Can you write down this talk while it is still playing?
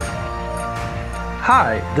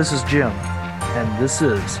Hi, this is Jim, and this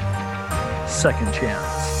is Second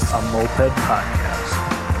Chance, a Moped Podcast.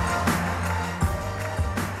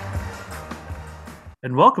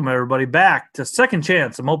 And welcome everybody back to Second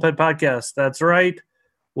Chance, a Moped Podcast. That's right.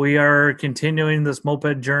 We are continuing this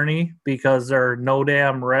moped journey because there are no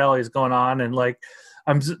damn rallies going on, and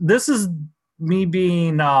this is me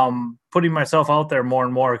being putting myself out there more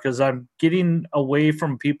and more because I'm getting away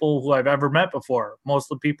from people who I've ever met before.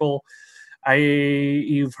 Most of the people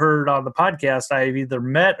you've heard on the podcast I've either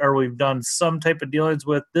met or we've done some type of dealings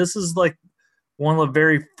with. This is like one of the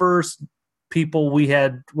very first people we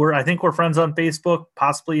had. I think we're friends on Facebook,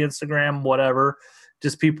 possibly Instagram, whatever,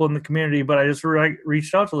 just people in the community. But I just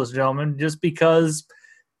reached out to this gentleman just because,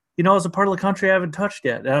 it's a part of the country I haven't touched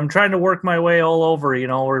yet, and I'm trying to work my way all over.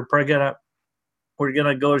 We're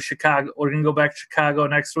gonna go to Chicago. We're gonna go back to Chicago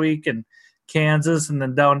next week and Kansas, and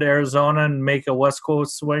then down to Arizona and make a West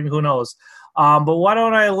Coast swing. Who knows? But why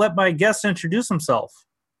don't I let my guest introduce himself?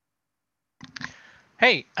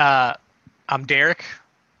 Hey, I'm Derek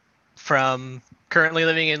from currently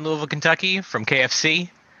living in Louisville, Kentucky, from KFC.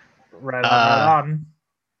 Right on.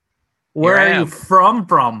 Where are you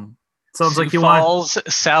from? Sounds Sioux like you Falls,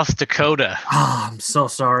 South Dakota. Oh, I'm so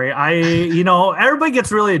sorry. Everybody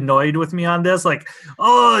gets really annoyed with me on this. Like,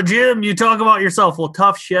 oh, Jim, you talk about yourself. Well,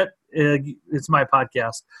 tough shit. It's my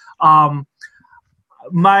podcast.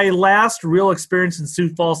 My last real experience in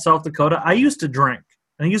Sioux Falls, South Dakota, I used to drink.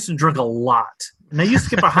 And I used to drink a lot. And I used to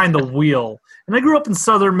get behind the wheel. And I grew up in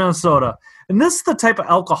southern Minnesota. And this is the type of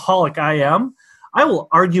alcoholic I am. I will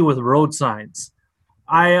argue with road signs.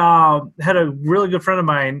 I had a really good friend of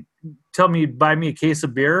mine tell me he'd buy me a case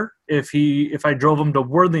of beer if I drove him to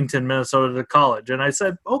Worthington, Minnesota to college. And I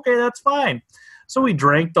said, okay, that's fine. So we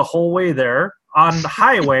drank the whole way there on the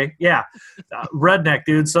highway. Yeah. Redneck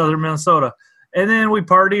dude, southern Minnesota. And then we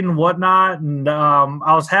partied and whatnot. And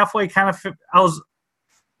I was halfway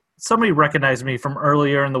somebody recognized me from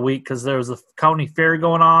earlier in the week because there was a county fair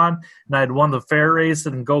going on and I had won the fair race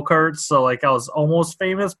and go-karts. So I was almost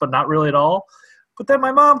famous, but not really at all. But then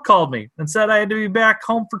my mom called me and said I had to be back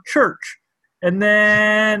home for church. And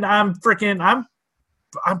then I'm pretty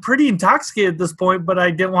intoxicated at this point, but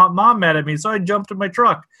I didn't want mom mad at me. So I jumped in my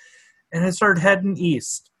truck and I started heading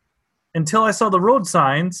east until I saw the road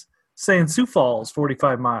signs saying Sioux Falls,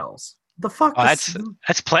 45 miles. The fuck? Oh,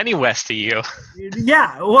 that's plenty west of you.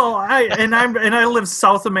 Yeah. Well, I live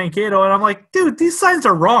south of Mankato, and I'm like, dude, these signs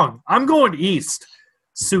are wrong. I'm going east.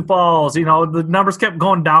 Sioux Falls, the numbers kept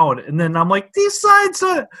going down. And then I'm like, these signs,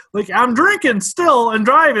 I'm drinking still and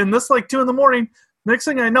driving. This 2 a.m. Next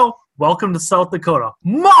thing I know, welcome to South Dakota.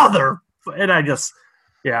 Mother! And I just,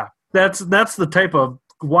 yeah, that's the type of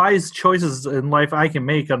wise choices in life I can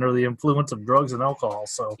make under the influence of drugs and alcohol.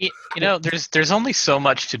 So, there's only so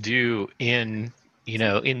much to do in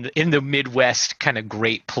the Midwest kind of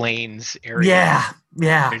Great Plains area.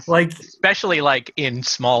 Yeah. Especially in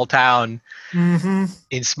small town,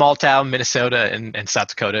 in small town Minnesota and South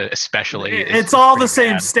Dakota, especially. It's all the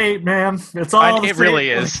same state, man. It's all. It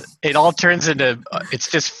really is. It all turns into it's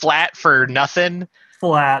just flat for nothing.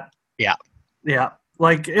 Flat. Yeah. Yeah.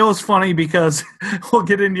 It was funny because we'll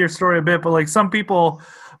get into your story a bit, but some people,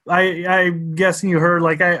 I'm guessing you heard,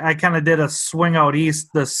 I kind of did a swing out east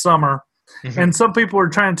this summer. Mm-hmm. And some people were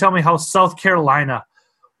trying to tell me how South Carolina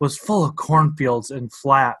was full of cornfields and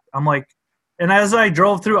flat. I'm like, and as I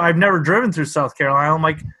drove through, I've never driven through South Carolina. I'm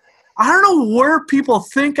like, I don't know where people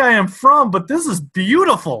think I am from, but this is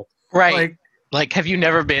beautiful. Right. Have you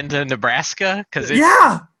never been to Nebraska? Because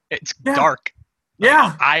it's dark.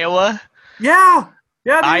 Yeah. Iowa. Yeah.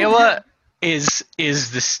 Yeah. Iowa is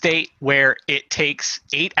the state where it takes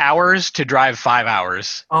 8 hours to drive 5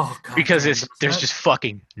 hours. Oh, God. Because there's just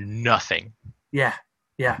fucking nothing. Yeah.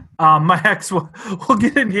 Yeah. My ex, we'll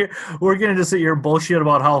get in here. We're going to just sit here and bullshit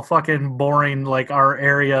about how fucking boring, our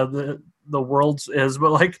area, the world's is.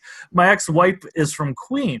 But, my ex-wife is from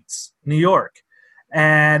Queens, New York.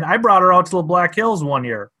 And I brought her out to the Black Hills one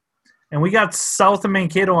year. And we got south of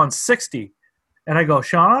Mankato on 60. And I go,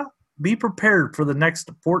 Shauna, be prepared for the next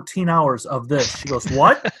 14 hours of this. She goes,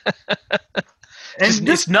 what? And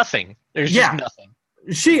it's nothing. There's just nothing.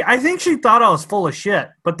 I think she thought I was full of shit.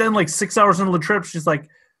 But then 6 hours into the trip, she's like,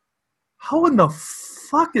 how in the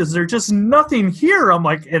fuck is there just nothing here? I'm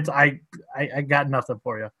like, I got nothing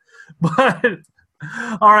for you. But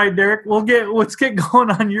all right, Derek, let's get going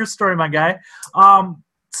on your story, my guy.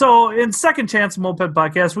 So in Second Chance Moped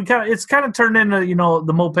Podcast, it's kind of turned into,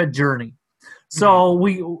 the moped journey. So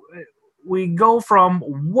we go from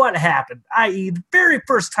what happened, i.e. the very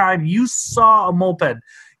first time you saw a moped.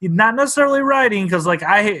 not necessarily riding, because like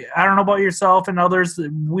I don't know about yourself and others,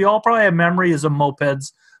 we all probably have memories of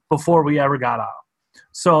mopeds before we ever got out.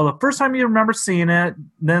 So the first time you remember seeing it,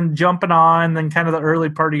 then jumping on, then kind of the early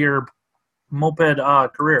part of your moped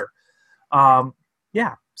career.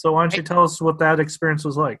 Yeah. So why don't you tell us what that experience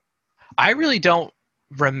was like? I really don't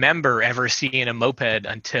remember ever seeing a moped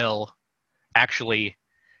until actually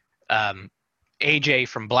AJ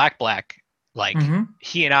from Black, like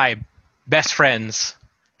he and I best friends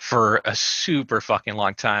for a super fucking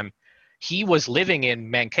long time. He was living in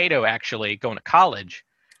Mankato, actually going to college.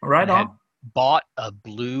 Right on. Had bought a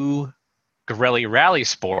blue Gorelli Rally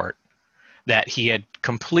Sport that he had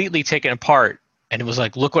completely taken apart, and it was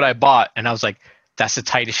like, look what I bought. And I was like, that's the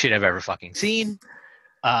tightest shit I've ever fucking seen.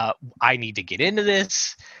 I need to get into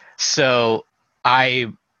this. So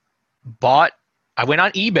I went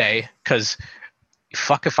on eBay, because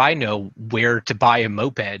fuck if I know where to buy a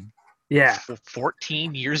moped. Yeah.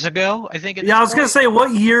 14 years ago, I think. Yeah, I was going to say,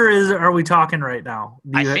 what year are we talking right now?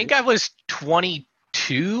 I think I was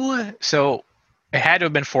 22, so it had to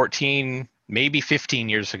have been 14, maybe 15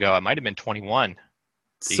 years ago. I might have been 21.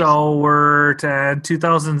 Jeez. So we're to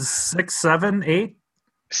 2006, 7, 8?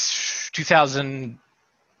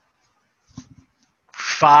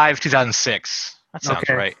 2005, 2006. That sounds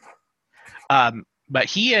right. But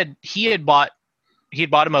he had bought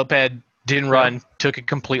a moped, didn't run, took it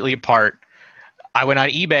completely apart. I went on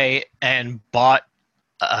eBay and bought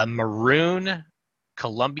a maroon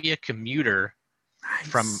Columbia Commuter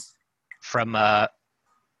from and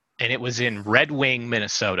it was in Red Wing,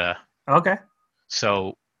 Minnesota. Okay.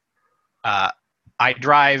 So I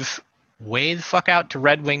drive way the fuck out to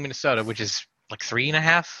Red Wing, Minnesota, which is like 3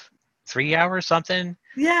 hours something.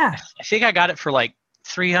 Yeah. I think I got it for like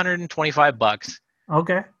 $325.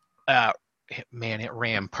 Okay. Man, it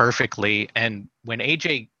ran perfectly. And when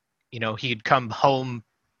AJ, he'd come home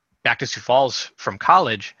back to Sioux Falls from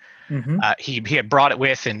college, he had brought it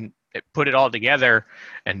with and put it all together.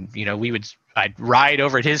 And, I'd ride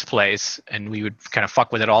over at his place and we would kind of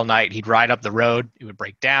fuck with it all night. He'd ride up the road. It would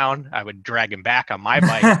break down. I would drag him back on my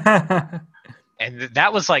bike. And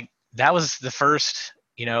that was the first,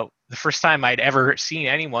 the first time I'd ever seen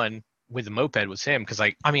anyone with a moped was him. Cause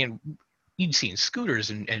you'd seen scooters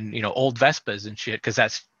and old Vespas and shit. Cause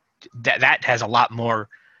that has a lot more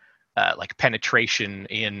like penetration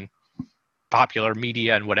in popular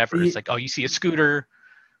media and whatever. It's like, oh, you see a scooter.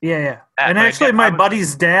 Yeah. And actually my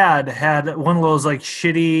buddy's dad had one of those like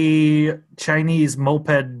shitty Chinese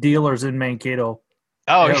moped dealers in Mankato.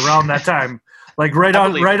 Oh, around that time. Like right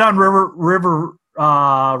on riverfront.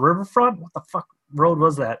 What the fuck road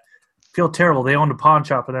was that? I feel terrible. They owned a pawn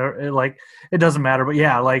shop and it doesn't matter. But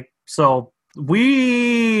yeah, so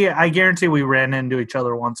I guarantee we ran into each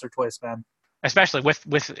other once or twice, man. Especially with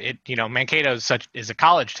it, Mankato is a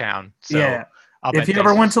college town. So yeah. If you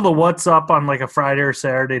ever went to the What's Up on like a Friday or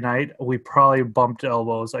Saturday night, we probably bumped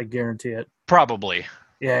elbows. I guarantee it. Probably.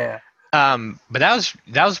 Yeah. But that was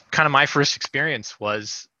kind of my first experience.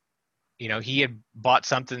 Was, he had bought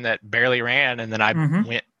something that barely ran, and then I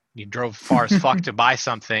drove far as fuck to buy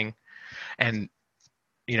something, and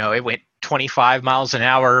it went 25 miles an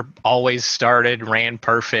hour. Always started, ran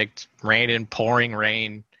perfect, ran in pouring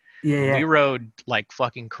rain. Yeah. We rode like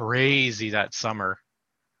fucking crazy that summer.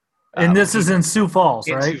 And this is in Sioux Falls,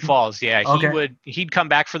 right? In Sioux Falls, yeah. Okay. He'd come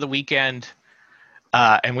back for the weekend,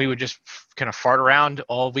 and we would just kind of fart around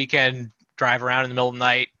all weekend, drive around in the middle of the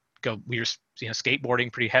night. We were skateboarding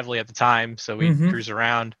pretty heavily at the time, so we cruise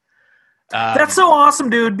around. That's so awesome,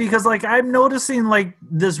 dude, because I'm noticing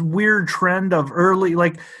this weird trend of early,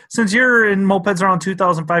 since you're in mopeds around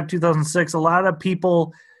 2005, 2006, a lot of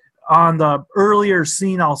people on the earlier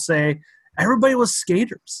scene, I'll say, everybody was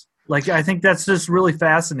skaters. I think that's just really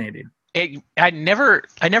fascinating. I never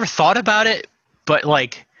thought about it, but I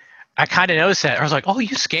kind of noticed that. I was like, "Oh,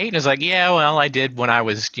 you skate?" And I was like, "Yeah, well, I did when I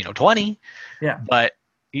was 20." Yeah. But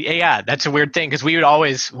yeah, that's a weird thing because we would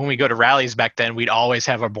always, when we go to rallies back then, we'd always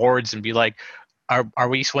have our boards and be like, "Are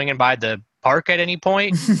we swinging by the park at any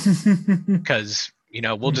point?" Because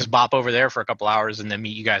we'll just bop over there for a couple hours and then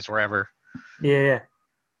meet you guys wherever. Yeah.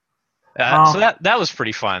 So that was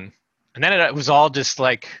pretty fun, and then it was all just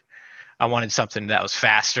I wanted something that was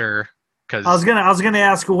faster. Cause I was gonna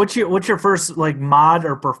ask, what's your first mod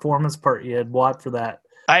or performance part you had bought for that?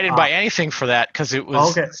 I didn't buy anything for that because it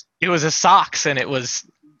was a Sox and it was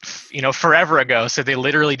forever ago, so they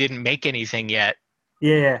literally didn't make anything yet.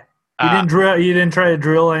 Yeah. You didn't try to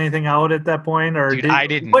drill anything out at that point, or dude, I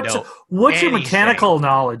didn't know. What's your mechanical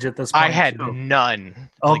knowledge at this point? I had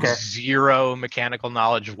none. Okay. Zero mechanical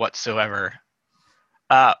knowledge whatsoever.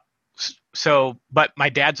 So, but my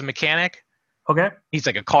dad's a mechanic, Okay. He's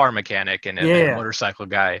like a car mechanic and a motorcycle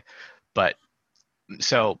guy. But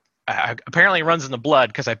so apparently it runs in the blood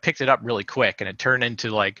because I picked it up really quick and it turned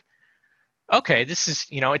into like, okay, this is,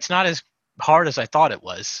 it's not as hard as I thought it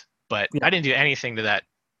was. But I didn't do anything to that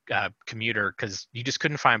commuter because you just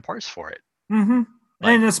couldn't find parts for it. Mm-hmm.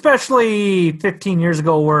 And especially 15 years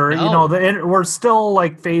ago, where we're still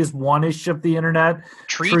like phase 1-ish of the internet.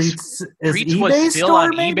 Treats is Treats eBay was still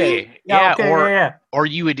on maybe? eBay. Yeah, or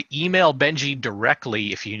you would email Benji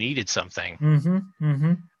directly if you needed something. Mm-hmm.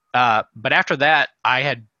 Mm-hmm. But after that, I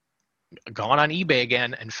had gone on eBay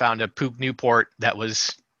again and found a Pook Newport that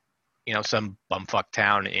was, some bumfuck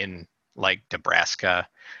town in like Nebraska.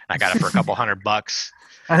 I got it for a couple $100.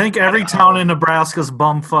 I think every town in Nebraska's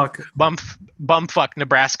bumfuck. Bumfuck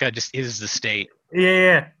Nebraska just is the state.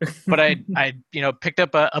 Yeah. But I picked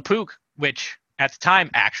up a Pook, which at the time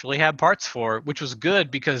actually had parts for, which was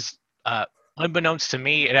good because unbeknownst to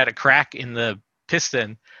me, it had a crack in the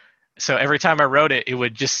piston. So every time I rode it, it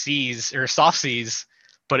would just seize or soft seize,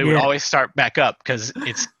 but it would always start back up because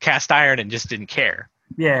it's cast iron and just didn't care.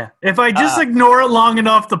 Yeah. If I just ignore it long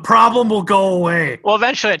enough, the problem will go away. Well,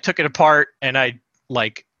 eventually I took it apart and I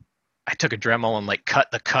took a Dremel and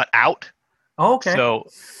cut the cut out. Okay. So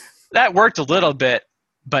that worked a little bit,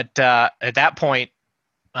 but at that point,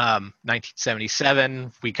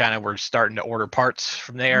 1977, we kind of were starting to order parts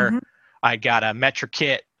from there. Mm-hmm. I got a Metric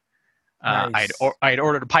kit. Nice. I had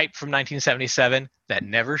ordered a pipe from 1977 that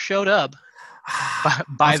never showed up.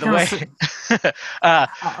 By the way,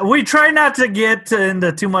 we try not to get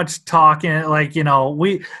into too much talking. Everybody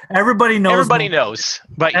knows. Everybody knows.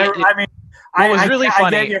 But what was really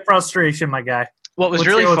funny. I get your frustration, my guy. What was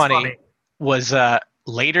really funny was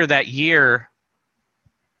later that year,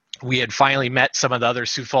 we had finally met some of the other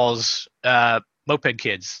Sioux Falls moped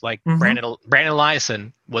kids. Like Brandon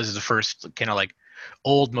Eliason was the first kind of like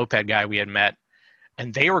old moped guy we had met,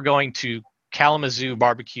 and they were going to Kalamazoo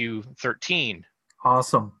Barbecue 13.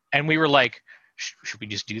 Awesome. And we were like, should we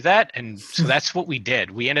just do that? And so that's what we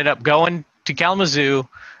did. We ended up going to Kalamazoo,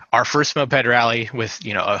 our first moped rally with,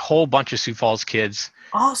 a whole bunch of Sioux Falls kids.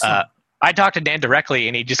 Awesome. I talked to Dan directly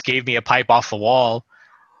and he just gave me a pipe off the wall.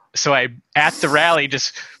 So I, at the rally,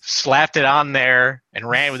 just slapped it on there and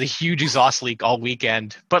ran with a huge exhaust leak all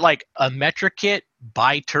weekend. But like a Metric kit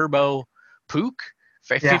bi-turbo Pook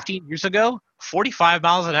 15 years ago, 45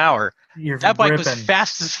 miles an hour. That bike was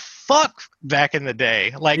fast as fuck back in the day.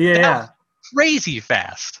 That was crazy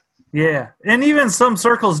fast. Yeah. And even some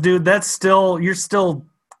circles, dude, you're still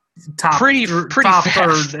top pretty top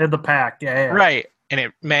fast. Third in the pack. Yeah. Right.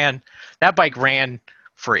 And that bike ran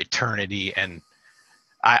for eternity. And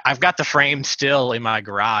I've got the frame still in my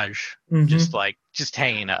garage, just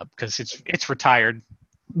hanging up because it's retired.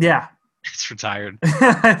 Yeah. It's retired.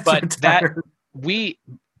 But retired.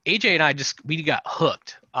 AJ and I we got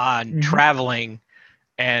hooked on traveling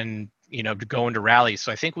and, going to rallies.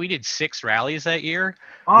 So I think we did 6 rallies that year.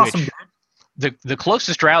 Awesome. The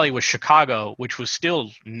closest rally was Chicago, which was still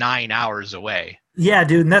 9 hours away. Yeah,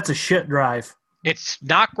 dude. And that's a shit drive. It's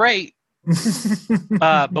not great.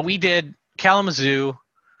 But we did Kalamazoo,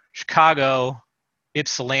 Chicago,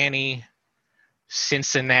 Ypsilanti,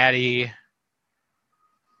 Cincinnati.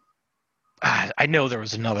 I know there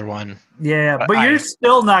was another one. Yeah, but you're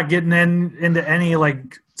still not getting into any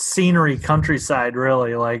scenery countryside,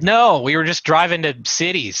 really. No, we were just driving to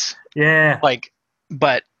cities. Yeah.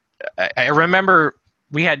 But I remember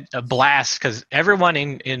we had a blast because everyone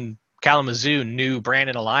in Kalamazoo knew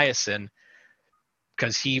Brandon Eliason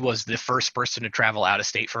because he was the first person to travel out of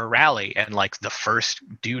state for a rally and the first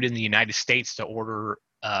dude in the United States to order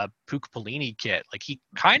a Pook Polini kit. He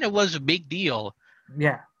kind of was a big deal.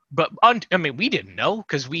 Yeah. But we didn't know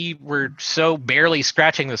because we were so barely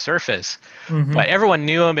scratching the surface. Mm-hmm. But everyone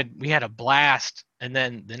knew him, and we had a blast. And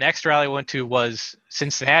then the next rally I went to was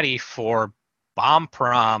Cincinnati for Bomb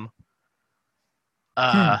Prom.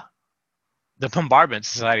 The Bombardment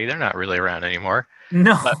Society, they're not really around anymore.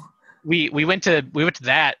 No. But we went to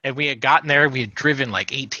that, and we had gotten there. We had driven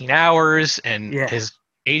 18 hours, and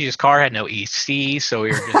AJ's car had no AC, so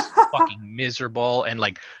we were just fucking miserable, and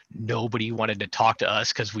nobody wanted to talk to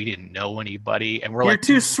us because we didn't know anybody, and you're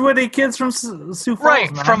 2 sweaty kids from Sioux Falls,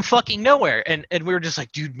 right, man. from fucking nowhere, and we were just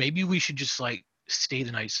dude, maybe we should just stay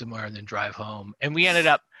the night somewhere and then drive home, and we ended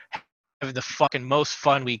up having the fucking most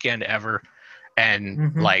fun weekend ever,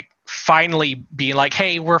 and finally being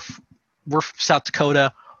hey, we're South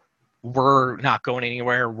Dakota, we're not going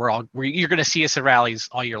anywhere, you're gonna see us at rallies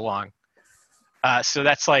all year long. So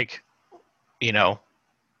that's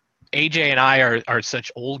AJ and I are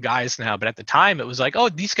such old guys now, but at the time it was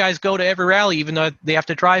these guys go to every rally, even though they have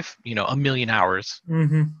to drive, a million hours.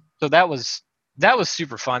 Mm-hmm. So that was that was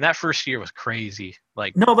super fun. That first year was crazy.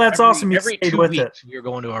 Like, no, that's awesome. You every stayed 2 with weeks it. we were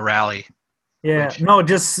going to a rally. Yeah, no,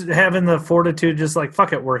 just having the fortitude, just like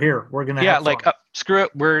fuck it, we're here. We're gonna have fun. Like screw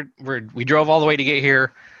it. We drove all the way to get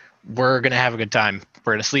here. We're gonna have a good time.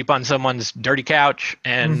 We're gonna sleep on someone's dirty couch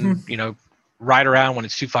and ride around when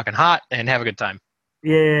it's too fucking hot and have a good time.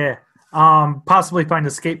 Yeah. Possibly find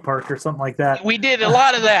a skate park or something like that. We did a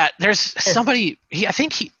lot of that. There's somebody.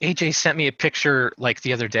 AJ sent me a picture like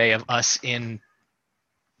the other day of us in.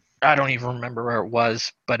 I don't even remember where it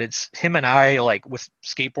was, but it's him and I like with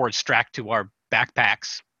skateboards strapped to our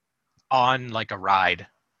backpacks on like a ride.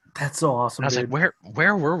 That's so awesome. And I was dude. like,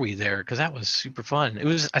 where were we there? Because that was super fun. It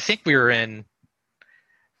was. I think we were in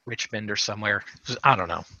Richmond or somewhere. I don't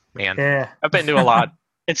know, man. Yeah, I've been to a lot.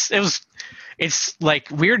 It's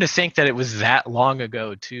like weird to think that it was that long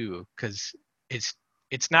ago too, because it's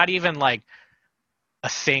not even like a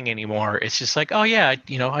thing anymore. It's just like, oh yeah,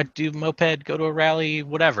 I do moped, go to a rally,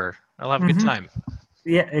 whatever. I'll have a good time.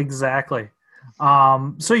 Yeah, exactly.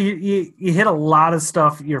 So you hit a lot of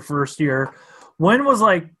stuff your first year. When was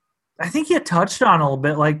like, I think you touched on a little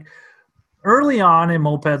bit, like early on in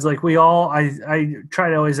mopeds, like I try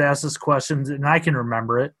to always ask this questions and I can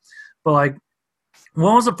remember it, but like,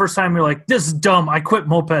 when was the first time you're like, this is dumb, I quit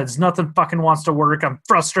mopeds, nothing fucking wants to work, I'm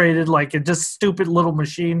frustrated, like it just stupid little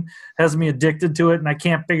machine has me addicted to it and I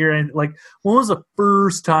can't figure it. Like, when was the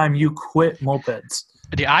first time you quit mopeds?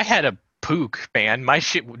 Dude, I had a Pook, man. My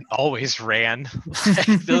shit always ran.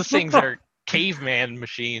 Those things are caveman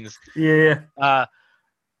machines. Yeah.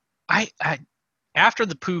 I after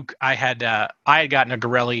the Pook, I had gotten a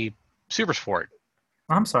Gorelli Super Sport.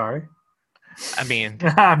 I'm sorry. I mean,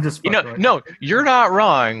 I'm just no, you're not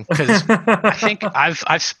wrong, because I think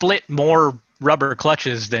I've split more rubber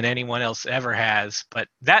clutches than anyone else ever has. But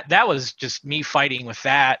that was just me fighting with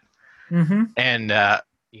that, and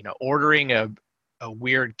ordering a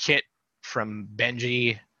weird kit from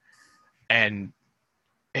Benji, and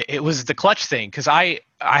it was the clutch thing, because I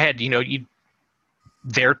had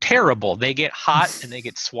they're terrible. They get hot and they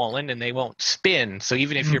get swollen and they won't spin. So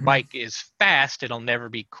even if your bike is fast, it'll never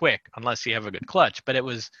be quick unless you have a good clutch. But it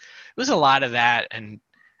was a lot of that. And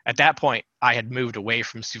at that point, I had moved away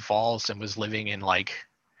from Sioux Falls and was living in like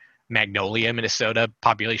Magnolia, Minnesota,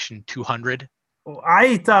 population 200.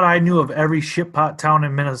 I thought I knew of every shitpot town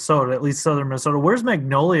in Minnesota, at least southern Minnesota. Where's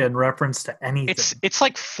Magnolia in reference to anything? It's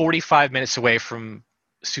like 45 minutes away from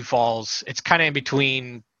Sioux Falls. It's kind of in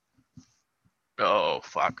between. Oh,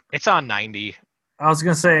 fuck. It's on 90. I was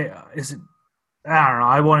going to say, is it? I don't know.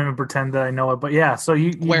 I won't even pretend that I know it. But yeah, so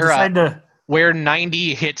you decide to. Where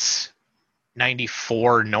 90 hits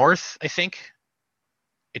 94 north, I think.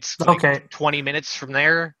 It's like 20 minutes from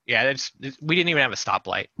there. Yeah, we didn't even have a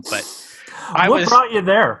stoplight. But what brought you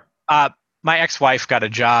there? My ex-wife got a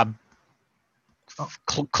job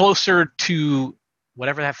closer to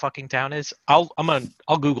whatever that fucking town is. I'll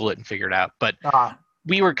Google it and figure it out. But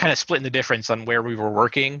we were kind of splitting the difference on where we were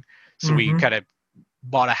working, so we kind of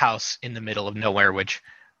bought a house in the middle of nowhere. Which,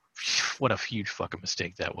 what a huge fucking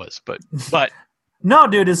mistake that was. But no,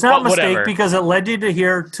 dude, it's not a mistake whatever. Because it led you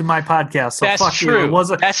to my podcast. So that's fuck true. You. It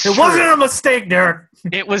wasn't a mistake, Derek.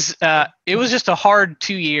 It was just a hard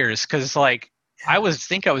 2 years, because like I was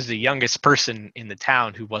the youngest person in the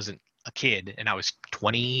town who wasn't a kid, and I was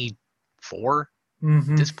 24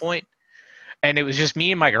 at this point, and it was just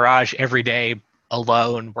me in my garage every day,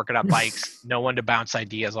 alone, working on bikes, no one to bounce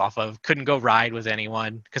ideas off of, couldn't go ride with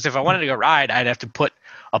anyone, because if I wanted to go ride, I'd have to put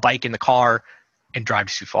a bike in the car and drive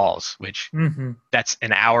to Sioux Falls, which that's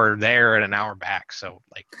an hour there and an hour back. So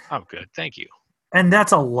like, I'm good, thank you. And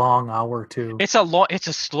that's a long hour too. It's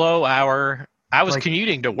a slow hour. I was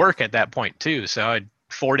commuting to work at that point too, so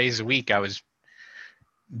 4 days a week I was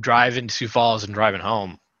driving to Sioux Falls and driving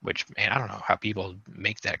home, which, man, I don't know how people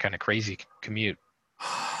make that kind of crazy commute.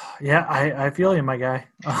 Yeah, I feel you, my guy.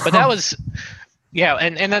 But that was, yeah,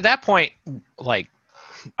 and at that point, like,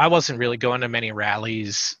 I wasn't really going to many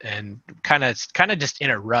rallies and kind of just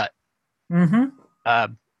in a rut. Working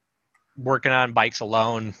on bikes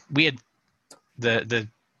alone. We had the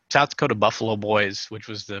South Dakota Buffalo Boys, which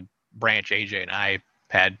was the branch AJ and I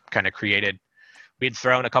had kind of created. We had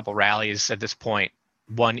thrown a couple rallies at this point,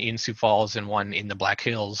 one in Sioux Falls and one in the Black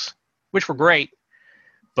Hills, which were great.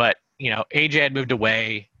 But, AJ had moved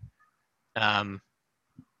away. Brandon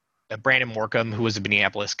Morcom, who was a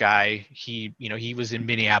Minneapolis guy, he was in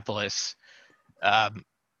Minneapolis. We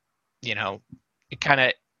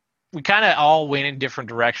kind of all went in different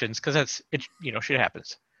directions, because shit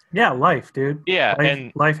happens. Yeah, life, dude. Yeah,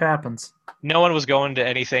 and life happens. No one was going to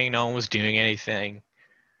anything. No one was doing anything,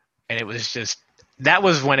 and it was just, that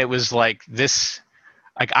was when it was like this.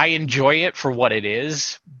 like I enjoy it for what it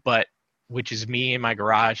is, but which is me in my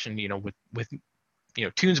garage and with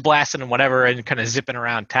tunes blasting and whatever and kind of zipping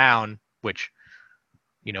around town, which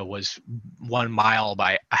was 1 mile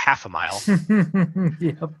by a half a mile.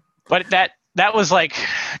 Yep. But that was like,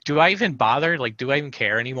 do I even bother? Like, do I even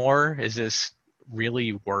care anymore? Is this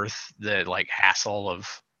really worth the like hassle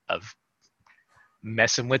of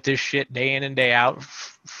messing with this shit day in and day out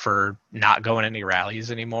for not going any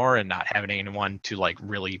rallies anymore and not having anyone to like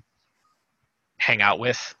really hang out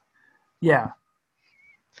with? Yeah.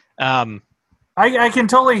 I can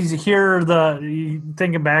totally hear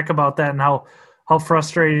thinking back about that and how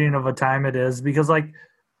frustrating of a time it is, because like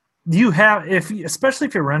you have, especially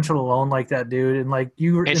if you're renting alone like that, dude, and like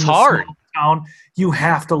it's hard town, you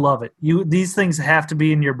have to love it. These things have to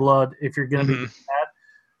be in your blood if you're going to be that.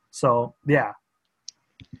 So yeah.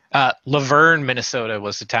 Laverne, Minnesota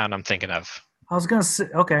was the town I'm thinking of. I was going to say,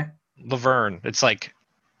 okay. Laverne. It's like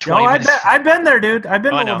 20 minutes. I've been there, dude. I've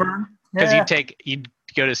been to Laverne. Because you'd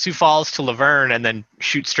go to Sioux Falls to Laverne and then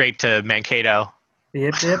shoot straight to Mankato.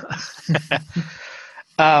 Yep.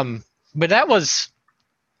 But that was,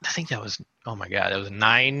 I think that was, oh my God, that was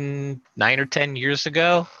 9 or 10 years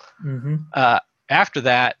ago. Mm-hmm. After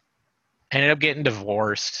that, I ended up getting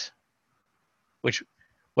divorced, which,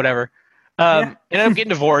 whatever. Ended up getting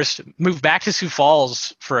divorced, moved back to Sioux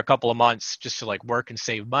Falls for a couple of months just to like work and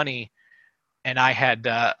save money. And I had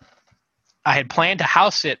planned to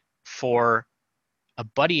house it for a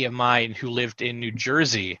buddy of mine who lived in New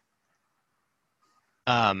Jersey.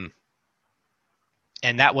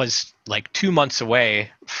 And that was like 2 months away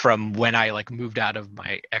from when I like moved out of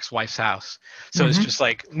my ex-wife's house. So it's just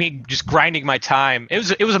like me just grinding my time. It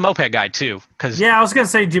was a moped guy too. I was going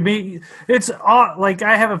to say, Jimmy, it's like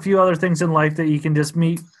I have a few other things in life that you can just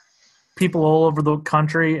meet people all over the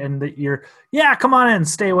country and that come on in,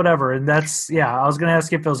 stay, whatever. And that's, I was going to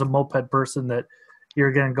ask if it was a moped person that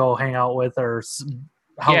you're going to go hang out with or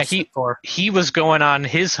house for. He was going on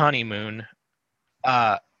his honeymoon.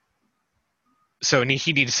 So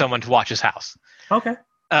he needed someone to watch his house. Okay.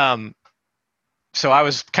 So I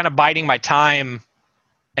was kind of biding my time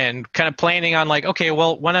and kind of planning on like, okay,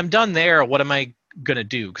 well, when I'm done there, what am I going to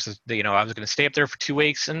do? Because, I was going to stay up there for 2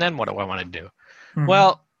 weeks, and then what do I want to do? Mm-hmm.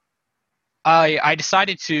 Well, I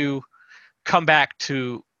decided to come back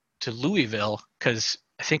to Louisville because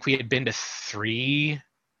I think we had been to 3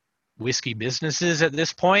 whiskey businesses at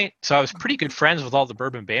this point. So I was pretty good friends with all the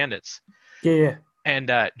bourbon bandits. Yeah.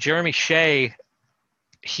 And Jeremy Shea,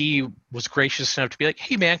 he was gracious enough to be like,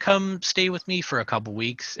 hey man, come stay with me for a couple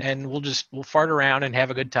weeks and we'll fart around and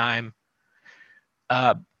have a good time.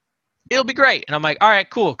 It'll be great. And I'm like, all right,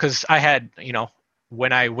 cool. Cause I had,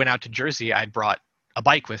 when I went out to Jersey, I brought a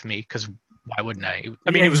bike with me. Cause why wouldn't I?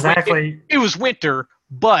 I mean, it was winter,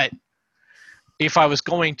 but if I was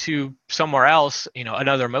going to somewhere else,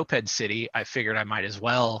 another moped city, I figured I might as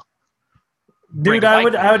well. Dude,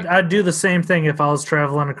 I'd do the same thing if I was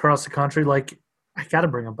traveling across the country. Like, I got to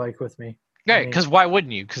bring a bike with me. Right, because why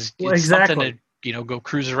wouldn't you? Because it's something to, go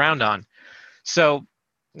cruise around on. So,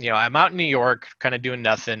 I'm out in New York, kind of doing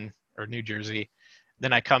nothing, or New Jersey.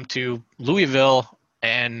 Then I come to Louisville,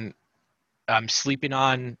 and I'm sleeping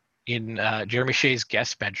in Jeremy Shea's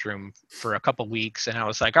guest bedroom for a couple weeks. And I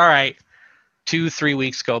was like, all right, 2-3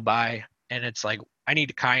 weeks go by, and it's like, I need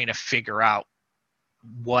to kind of figure out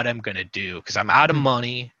what I'm going to do because I'm out of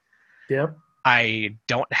money. Yep. I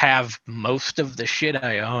don't have most of the shit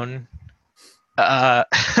I own. And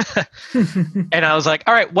I was like,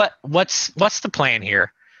 all right, what's the plan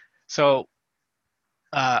here? So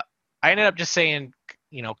I ended up just saying,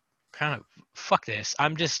 kind of fuck this.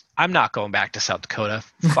 I'm not going back to South Dakota.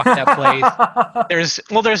 Fuck that place.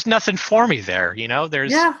 There's nothing for me there,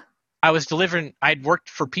 I'd worked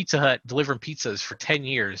for Pizza Hut delivering pizzas for 10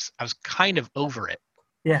 years. I was kind of over it.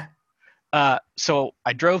 Yeah. So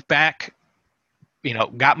I drove back,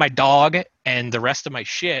 got my dog and the rest of my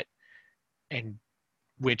shit, and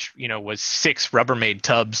which, was 6 Rubbermaid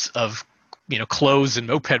tubs of, clothes and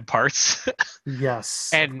moped parts.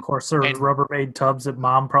 Yes. And of course there were Rubbermaid tubs that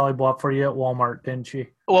mom probably bought for you at Walmart, didn't she?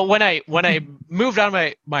 Well, when I moved out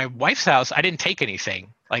of my wife's house, I didn't take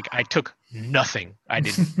anything. Like I took nothing. I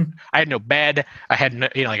had no bed. I had no,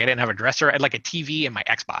 I didn't have a dresser. I had like a TV and my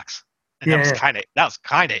Xbox. And that was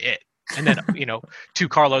kind of it. And then, 2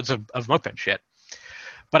 carloads of moped shit.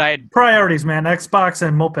 But I had priorities, man. Xbox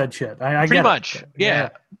and moped shit. I pretty get much. It. Yeah.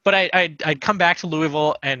 But I'd come back to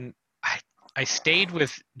Louisville and I stayed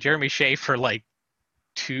with Jeremy Shea for like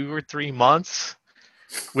 2 or 3 months,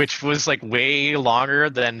 which was like way longer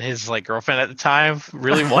than his like girlfriend at the time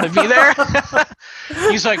really wanted me there.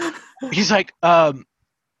 He's like,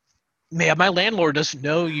 man, my landlord doesn't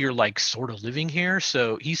know you're like sort of living here,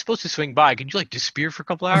 so he's supposed to swing by. Could you like disappear for a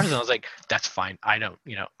couple hours? And I was like, that's fine. I don't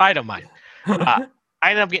mind. I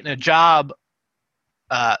ended up getting a job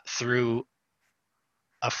through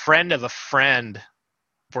a friend of a friend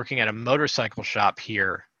working at a motorcycle shop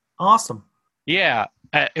here. Awesome. Yeah.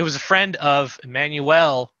 It was a friend of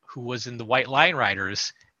Emmanuel who was in the White Line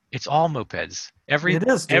Riders. It's all mopeds. It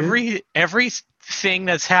is, dude. Everything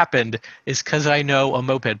that's happened is because I know a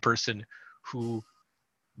moped person who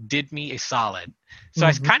did me a solid. So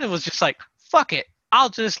I kind of was just like, fuck it. I'll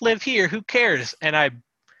just live here. Who cares? And I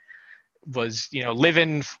was,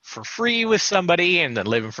 living for free with somebody and then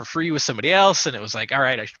living for free with somebody else. And it was like, all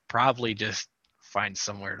right, I should probably just find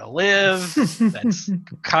somewhere to live that's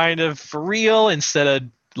kind of for real instead of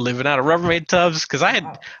living out of Rubbermaid tubs. Cause I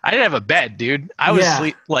didn't have a bed, dude. I was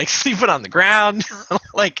sleeping on the ground.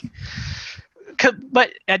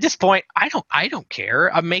 But at this point, I don't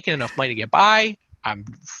care. I'm making enough money to get by. I'm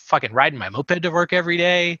fucking riding my moped to work every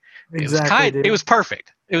day. Exactly. It was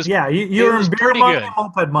perfect. It was you were pretty good.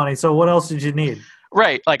 Moped money. So what else did you need?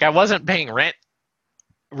 Right. Like I wasn't paying rent.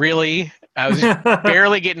 Really, I was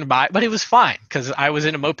barely getting by, but it was fine because I was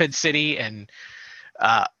in a moped city and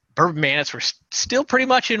Bourbon Bandits were still pretty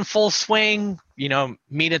much in full swing.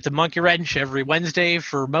 Meet at the Monkey Wrench every Wednesday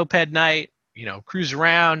for moped night. Cruise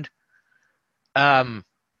around. And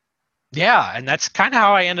that's kind of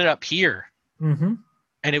how I ended up here. Mm-hmm.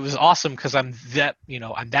 And it was awesome because I'm that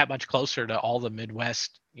much closer to all the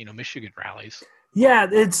Midwest, Michigan rallies. Yeah,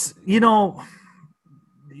 it's,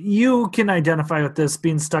 you can identify with this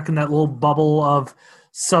being stuck in that little bubble of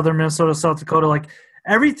southern Minnesota, South Dakota. Like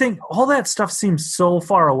everything, all that stuff seems so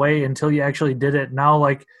far away until you actually did it. Now,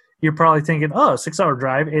 like you're probably thinking, 6-hour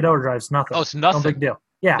drive, 8-hour drive is nothing. Oh, it's nothing. No big deal.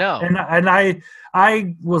 Yeah. No. And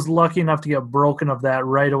I was lucky enough to get broken of that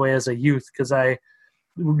right away as a youth because I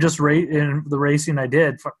just in the racing I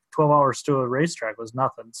did, 12 hours to a racetrack was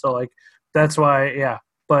nothing. So like that's why, yeah.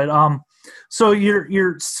 But so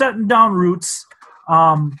you're setting down roots.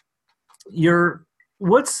 And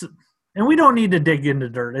we don't need to dig into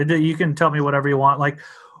dirt. You can tell me whatever you want. Like,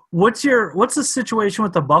 what's the situation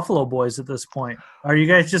with the Buffalo Boys at this point? Are you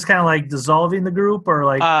guys just kind of like dissolving the group, or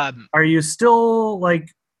like, are you still like,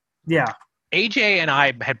 yeah? AJ and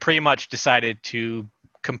I had pretty much decided to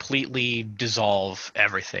completely dissolve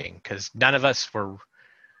everything because none of us were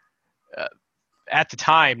at the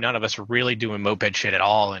time. None of us were really doing moped shit at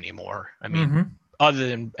all anymore. I mean, other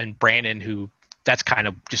than Brandon, who. That's kind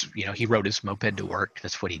of just, he rode his moped to work.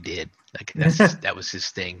 That's what he did. Like that was his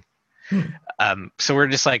thing. So we're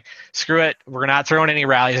just like, screw it. We're not throwing any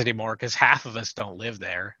rallies anymore because half of us don't live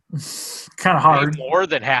there. Kind of hard. More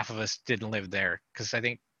than half of us didn't live there because I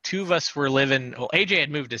think 2 of us were living. Well, AJ had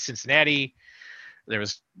moved to Cincinnati. There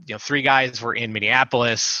was, 3 guys were in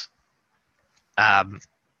Minneapolis.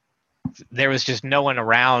 There was just no one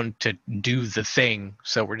around to do the thing.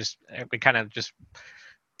 So we kind of just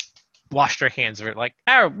washed our hands of it, like,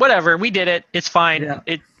 whatever, we did it, it's fine.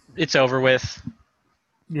 Yeah. It's over with.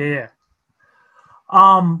 Yeah.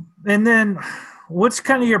 And then what's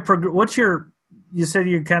kind of you said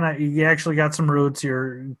you actually got some roots,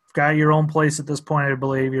 you're got your own place at this point, I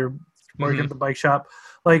believe you're working at the bike shop.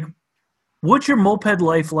 Like, what's your moped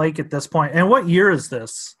life like at this point, and what year is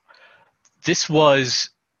this? This was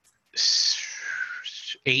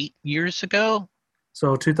 8 years ago,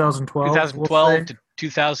 so 2012 to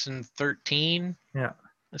 2013. Yeah,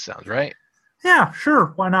 that sounds right. Yeah,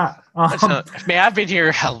 sure. Why not? I've been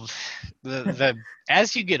here.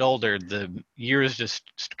 As you get older, the years just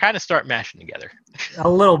kind of start mashing together. A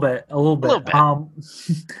little bit.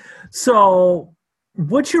 So,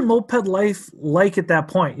 what's your moped life like at that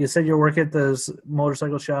point? You said you work at this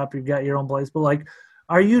motorcycle shop. You've got your own place, but like,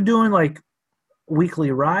 are you doing like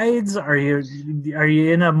weekly rides? Are you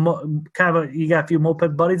in a you got a few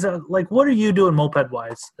moped buddies? Like, what are you doing moped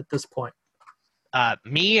wise at this point?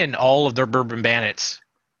 Me and all of the Bourbon Bandits,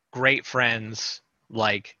 great friends,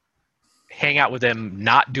 like hang out with them,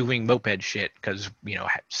 not doing moped shit because,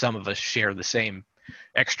 some of us share the same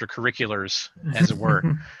extracurriculars, as it were.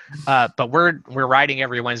 But we're riding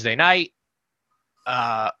every Wednesday night.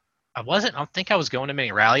 I don't think I was going to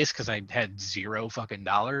many rallies because I had $0 fucking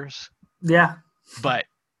dollars. Yeah. But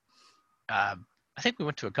I think we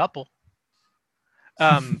went to a couple.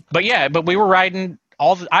 But we were riding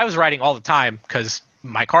I was riding all the time because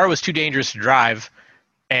my car was too dangerous to drive.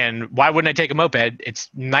 And why wouldn't I take a moped? It's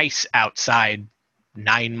nice outside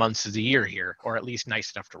 9 months of the year here, or at least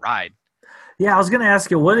nice enough to ride. Yeah, I was going to ask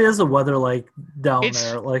you, what is the weather like down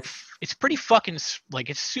there? Like, it's pretty fucking, like,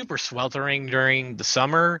 it's super sweltering during the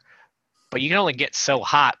summer, but you can only get so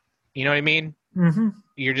hot. You know what I mean? Mm-hmm.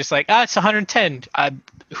 You're just like, it's 110.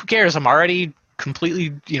 Who cares? I'm already completely,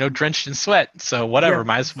 drenched in sweat. So whatever. Yeah.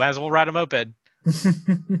 Might as well ride a moped.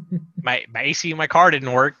 My AC in my car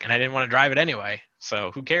didn't work, and I didn't want to drive it anyway.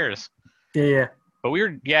 So who cares? Yeah. But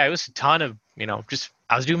it was a ton of,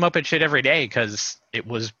 I was doing moped shit every day because it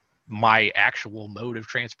was my actual mode of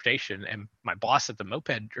transportation. And my boss at the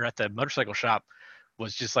motorcycle shop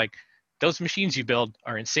was just like, those machines you build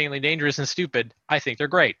are insanely dangerous and stupid. I think they're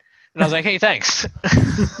great. And I was like, hey, thanks.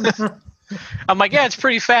 I'm like, yeah, it's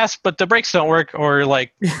pretty fast, but the brakes don't work, or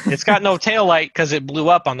like it's got no tail light because it blew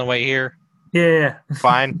up on the way here. Yeah.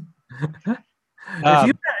 Fine.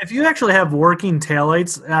 If you actually have working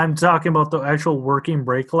taillights, I'm talking about the actual working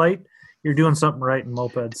brake light, you're doing something right in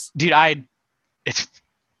mopeds. Dude,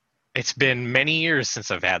 it's been many years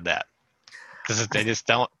since I've had that, because they just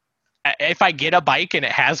don't. If I get a bike and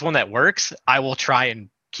it has one that works, I will try and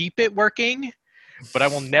keep it working, but I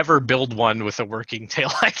will never build one with a working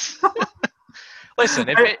taillight. Listen,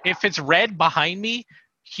 if it's red behind me,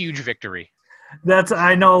 huge victory.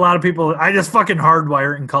 I know a lot of people. I just fucking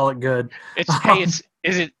hardwire it and call it good. Is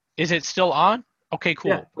it still on? Okay,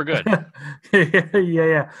 cool. Yeah. We're good.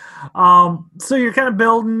 yeah. So you're kind of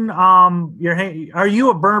building. Are you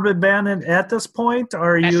a bourbon bandit at this point?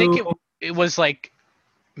 Or are you? I think it was like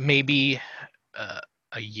maybe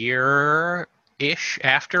a year-ish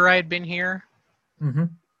after I had been here. Mm-hmm.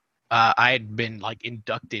 I had been like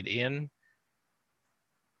inducted in.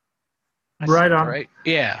 Right on. Right.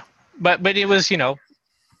 Yeah. But it was,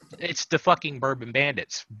 it's the fucking Bourbon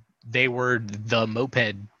Bandits. They were the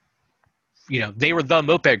moped, they were the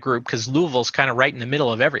moped group because Louisville's kind of right in the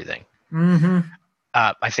middle of everything. Mm-hmm.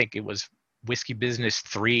 I think it was Whiskey Business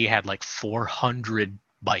 3 had like 400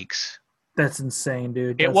 bikes. That's insane,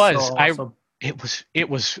 dude. It was. So awesome. It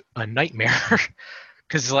was a nightmare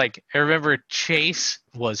because like I remember Chase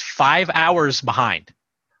was 5 hours behind.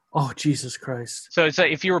 Oh, Jesus Christ. So it's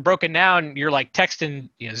like if you were broken down, you're like texting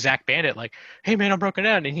Zach Bandit like, hey man, I'm broken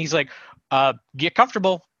down, and he's like, get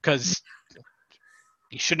comfortable because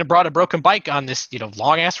you shouldn't have brought a broken bike on this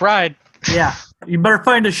long ass ride. Yeah, you better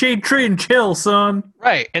find a shade tree and chill, son.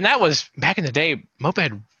 Right. And that was back in the day.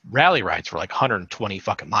 Moped rally rides were like 120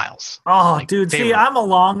 fucking miles. Oh, like, dude, see, I'm a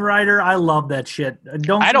long rider. I love that shit.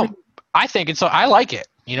 I think it's I like it,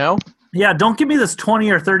 Yeah, don't give me this 20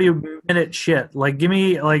 or 30-minute shit. Like, give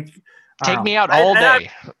me, like... Take me out all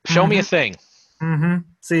day. Show me a thing. Mm-hmm.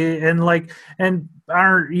 See, and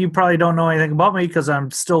you probably don't know anything about me because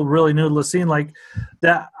I'm still really new to the scene. Like,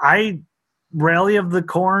 Rally of the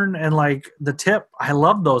Corn and, like, the Tip, I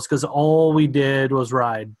love those because all we did was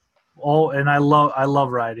ride. And I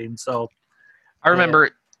love riding, so... I remember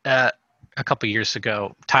a couple years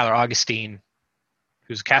ago, Tyler Augustine,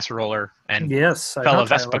 who's a casseroller and fellow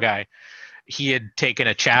Vespa guy, he had taken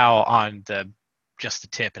a chow on just the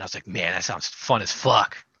Tip, and I was like, man, that sounds fun as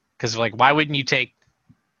fuck. Because like, why wouldn't you take?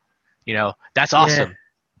 That's awesome.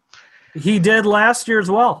 Yeah. He did last year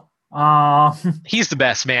as well. He's the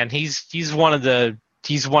best, man. He's one of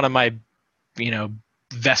my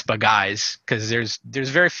Vespa guys, because there's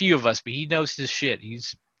very few of us, but he knows his shit.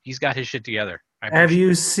 He's got his shit together. Have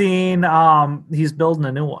you seen? He's building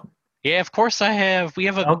a new one. Yeah, of course I have. We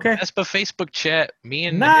have a Vespa Facebook chat. Me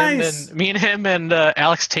and him and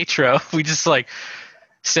Alex Tatro. We just like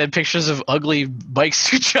send pictures of ugly bikes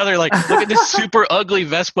to each other. Like, look at this super ugly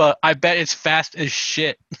Vespa. I bet it's fast as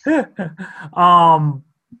shit.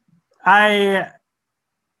 I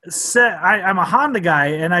said I'm a Honda guy,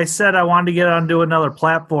 and I said I wanted to get onto another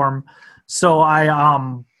platform, so I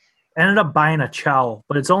ended up buying a Chow,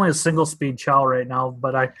 but it's only a single speed Chow right now.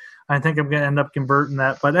 But I think I'm going to end up converting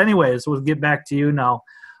that. But anyways, we'll get back to you now.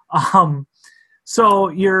 So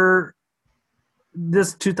you're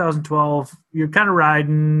this 2012, you're kind of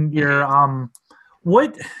riding,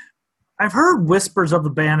 what I've heard whispers of the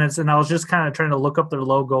Bandits, and I was just kind of trying to look up their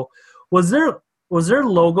logo. Was their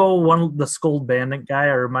logo the Scold Bandit guy,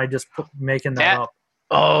 or am I just making that up?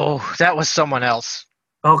 Oh, that was someone else.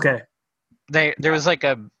 Okay. There was a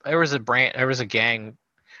gang.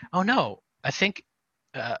 Oh no, I think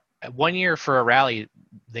 1 year for a rally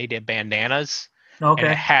they did bandanas. Okay.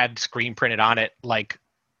 And it had screen printed on it like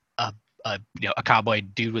a cowboy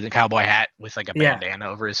dude with a cowboy hat with like a bandana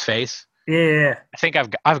over his face. Yeah. I think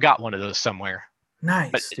I've got one of those somewhere.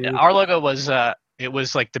 Nice. But dude. Our logo was it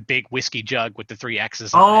was like the big whiskey jug with the 3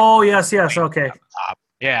 X's on it. Oh, yes, okay.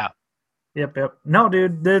 Yeah. Yep. No,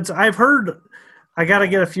 dude, I've heard. I got to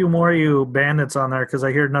get a few more of you Bandits on there because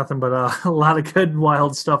I hear nothing but a lot of good,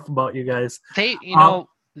 wild stuff about you guys. They,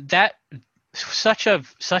 that such a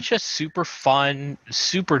super fun,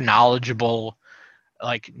 super knowledgeable,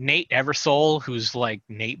 like Nate Eversole, who's like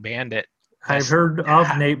Nate Bandit. I've heard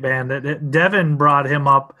of Nate Bandit. Devin brought him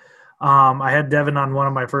up. I had Devin on one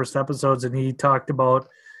of my first episodes, and he talked about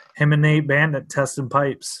him and Nate Bandit testing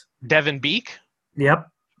pipes. Devin Beek? Yep.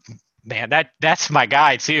 Man, that's my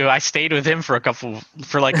guy too. I stayed with him for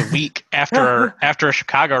like a week after a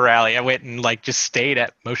Chicago rally. I went and like just stayed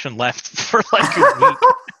at Motion Left for like a week.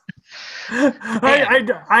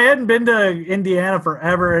 I hadn't been to Indiana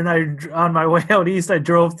forever, and on my way out east, I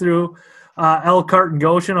drove through Elkhart and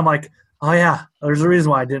Goshen. I'm like, oh yeah, there's a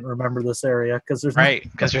reason why I didn't remember this area because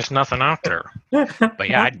there's nothing out there. But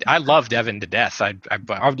yeah, I love Devin to death. I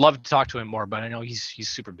would love to talk to him more, but I know he's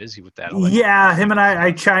super busy with that. Yeah, him and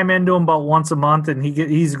I chime into him about once a month, and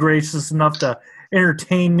he's gracious enough to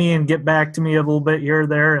entertain me and get back to me a little bit here or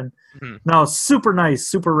there. And no, super nice,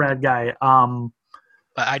 super rad guy.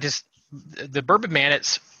 The Bourbon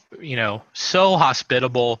Bandits, so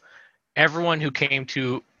hospitable. Everyone who came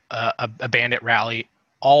to a bandit rally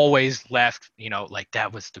always left, like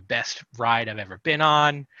that was the best ride I've ever been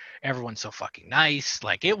on. Everyone's so fucking nice.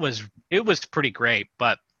 Like it was pretty great.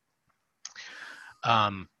 But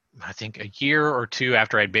I think a year or two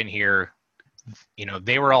after I'd been here,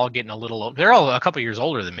 they were all getting they're all a couple years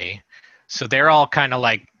older than me. So they're all kind of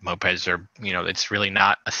like, mopeds are, it's really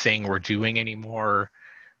not a thing we're doing anymore.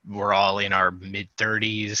 We're all in our mid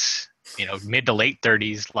 30s, mid to late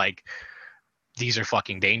 30s. Like, these are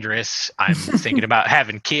fucking dangerous. I'm thinking about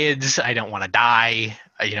having kids. I don't want to die,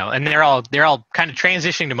 and they're all kind of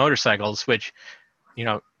transitioning to motorcycles, which,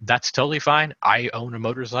 that's totally fine. I own a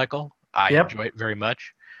motorcycle. I enjoy it very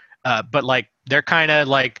much. But like, they're kind of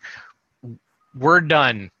like, we're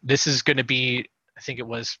done. This is going to be, I think it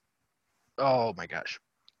was, oh my gosh,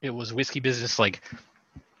 it was Whiskey Business like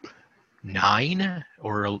 9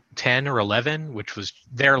 or 10 or 11, which was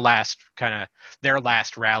their last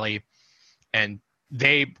rally. And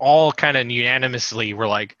they all kind of unanimously were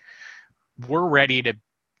like, we're ready to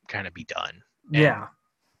kind of be done. Yeah.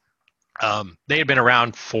 And, they had been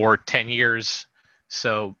around for 10 years.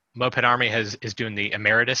 So Moped Army is doing the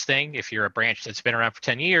emeritus thing. If you're a branch that's been around for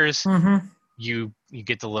 10 years, you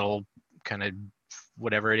get the little kind of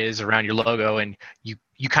whatever it is around your logo, and you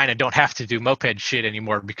kind of don't have to do moped shit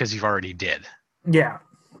anymore because you've already did. Yeah.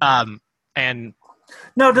 And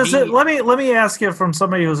no, does it? Let me ask you, from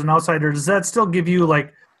somebody who's an outsider, does that still give you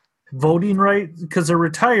like voting rights because they're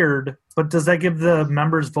retired? But does that give the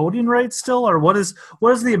members voting rights still, or what does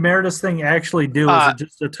the emeritus thing actually do? Is it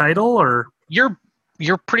just a title, or you're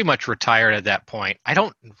pretty much retired at that point? I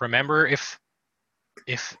don't remember if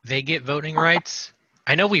they get voting rights.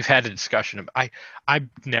 I know we've had a discussion. I've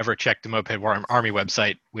never checked the Moped Army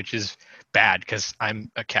website, which is bad because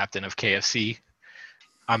I'm a captain of KFC.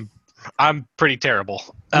 I'm pretty terrible.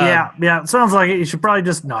 Yeah. It sounds like it. You should probably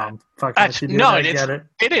just fuck it.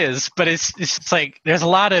 It is, but it's like there's a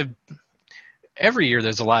lot of every year.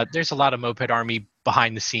 There's a lot of Moped Army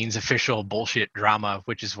behind the scenes official bullshit drama,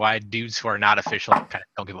 which is why dudes who are not official kind of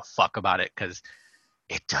don't give a fuck about it because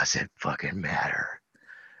it doesn't fucking matter.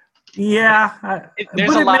 Yeah,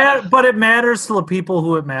 but it matters to the people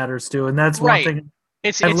who it matters to, and that's one thing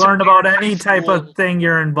I've learned about any type of thing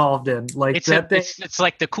you're involved in. Like it's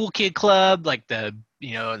like the cool kid club, like the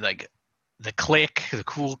like the clique, the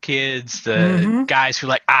cool kids, the guys who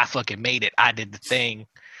like, I fucking made it, I did the thing.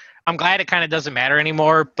 I'm glad it kind of doesn't matter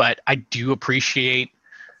anymore, but I do appreciate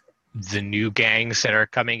the new gangs that are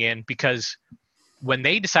coming in, because when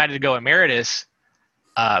they decided to go emeritus,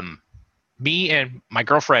 me and my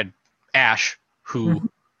girlfriend Ash, who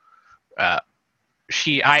I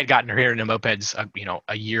had gotten her here into mopeds,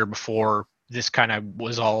 a year before this kind of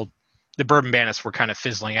was all, the Bourbon Bandits were kind of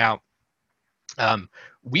fizzling out.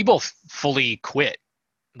 We both fully quit.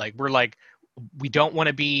 Like, we're like, we don't want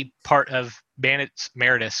to be part of Bandits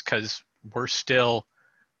Emeritus because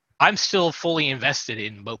I'm still fully invested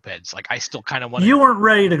in mopeds. Like, I still kind of want to. You weren't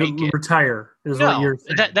ready to retire, is what you're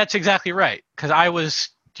saying. That's exactly right. Because I was,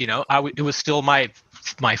 it was still my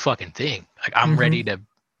fucking thing. Like, I'm ready to.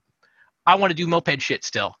 I want to do moped shit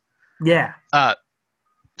still. Yeah.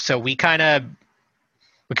 So we kind of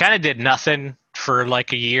did nothing for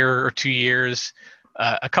like a year or 2 years.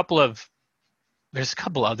 There's a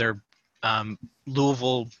couple other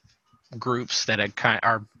Louisville groups that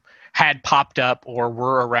had popped up or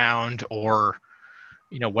were around, or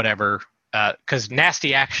whatever. Because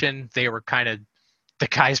Nasty Action, they were kind of the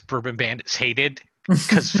guys Bourbon Bandits hated,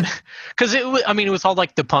 because it was all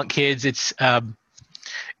like the punk kids. It's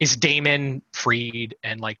Damon Freed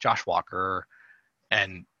and like Josh Walker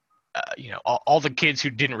and all the kids who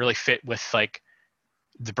didn't really fit with like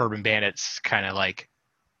the Bourbon Bandits, kind of like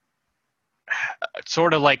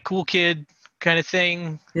sort of like cool kid kind of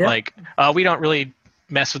thing. Yeah. Like we don't really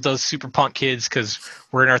mess with those super punk kids because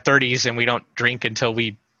we're in our 30s and we don't drink until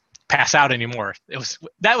we pass out anymore.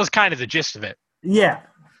 That was kind of the gist of it. Yeah.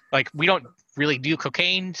 Like, we don't really do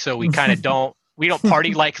cocaine, so we kind of don't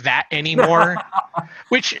party like that anymore.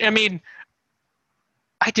 Which, I mean,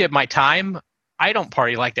 I did my time. I don't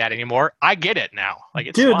party like that anymore. I get it now. Like,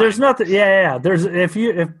 it's dude, fine. there's nothing. Yeah. There's if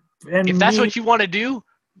that's what you want to do,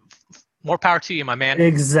 more power to you, my man.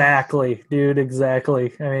 Exactly, dude.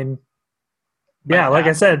 Exactly. I mean, yeah, like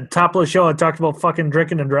I said, top of the show, I talked about fucking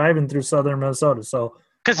drinking and driving through southern Minnesota. So,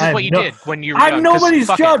 because it's what you did when you were young. I'm nobody's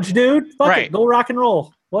judge, dude. Fuck right. it. Go rock and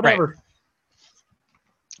roll. Whatever. Right.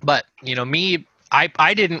 But, you know, me,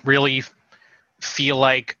 I didn't really feel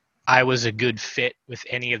like I was a good fit with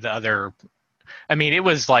any of the other. I mean, it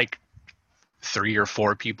was like 3 or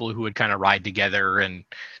 4 people who would kind of ride together, and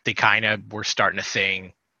they kind of were starting a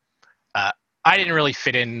thing. I didn't really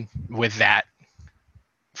fit in with that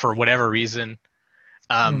for whatever reason.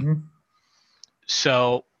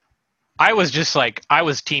 So I was just like, I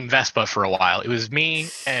was Team Vespa for a while. It was me,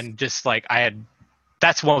 and just like that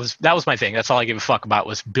was my thing. That's all I gave a fuck about,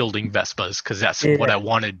 was building Vespas, because that's what I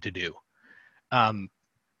wanted to do.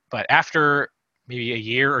 But after maybe a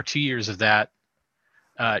year or 2 years of that,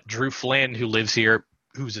 Drew Flynn, who lives here,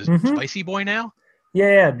 who's a Spicy Boy now.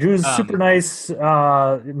 Yeah. Drew's super nice.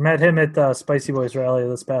 Met him at Spicy Boys rally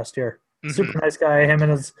this past year. Super nice guy. Him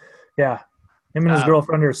and his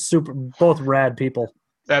girlfriend are both rad people.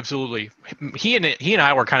 Absolutely. He and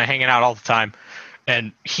I were kind of hanging out all the time,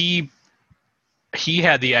 and he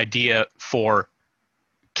had the idea for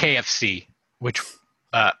KFC, which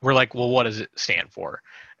we're like, well, what does it stand for?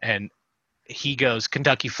 And he goes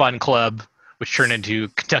Kentucky Fun Club, which turned into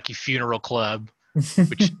Kentucky Funeral Club,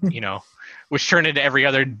 which turned into every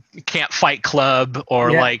other Can't Fight Club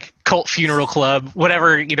or like Cult Funeral Club,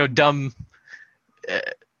 whatever,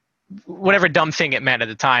 whatever dumb thing it meant at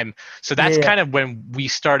the time. So that's kind of when we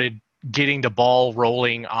started getting the ball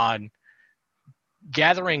rolling on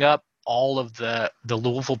gathering up all of the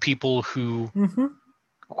Louisville people who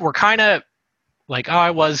were kind of like, oh, I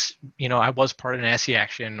was part of an Nasty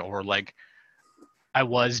Action, or like I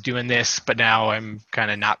was doing this, but now I'm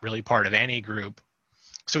kind of not really part of any group.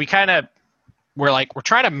 So we kind of we're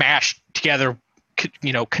trying to mash together,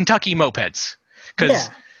 Kentucky mopeds, because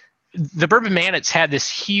the Bourbon Bandits had this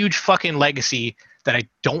huge fucking legacy that I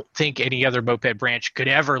don't think any other moped branch could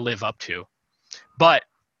ever live up to. But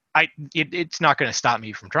it's not going to stop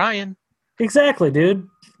me from trying. Exactly, dude.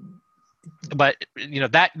 But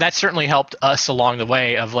that certainly helped us along the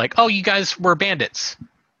way of like, oh, you guys were bandits,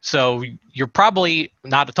 so you're probably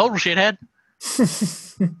not a total shithead.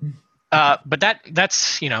 But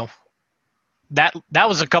that's that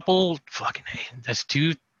was a couple fucking, that's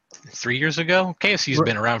 2-3 years ago. KFC's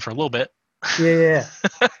been around for a little bit. Yeah.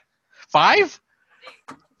 5?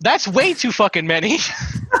 That's way too fucking many.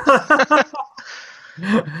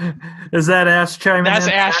 Is that Ash chiming in? That's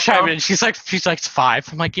Ash chiming in. She's like, it's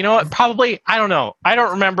 5. I'm like, you know what? Probably, I don't know. I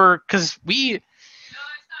don't remember, because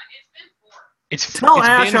Tell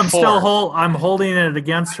Ash I'm still I'm holding it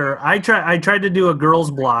against her. I tried to do a girls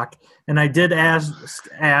block, and I did ask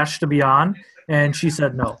Ash to be on, and she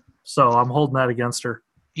said no. So I'm holding that against her.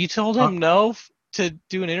 You told him no to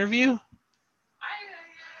do an interview?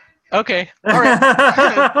 Okay. All right.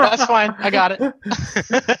 That's fine. I got it.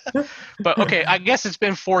 But okay, I guess it's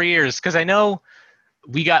been 4 years, because I know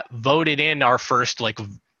we got voted in our first,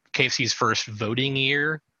 KFC's first voting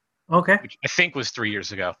year. Okay. Which I think was 3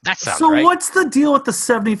 years ago. That sounds so right. So what's the deal with the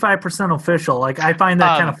 75% official? I find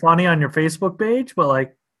that kind of funny on your Facebook page,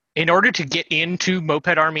 but in order to get into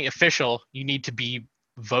Moped Army official, you need to be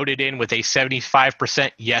voted in with a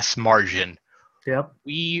 75% yes margin. Yep.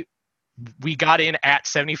 We got in at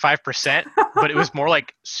 75%, but it was more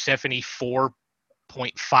like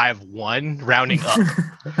 74.51 rounding up.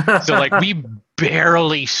 So we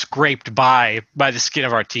barely scraped by the skin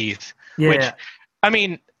of our teeth. Yeah.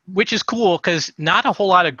 Which is cool, because not a whole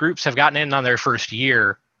lot of groups have gotten in on their first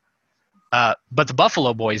year. But the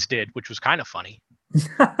Buffalo Boys did, which was kind of funny.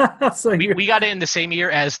 So we got in the same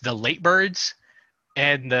year as the Late Birds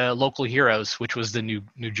and the Local Heroes, which was the New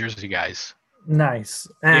Jersey guys. Nice.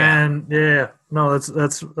 And no,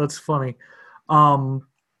 that's funny.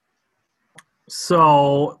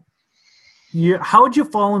 So how'd you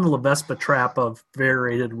fall into the Vespa trap of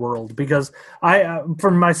Variated World? Because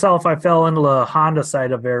for myself, I fell into the Honda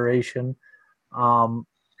side of variation. And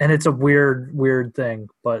it's a weird thing,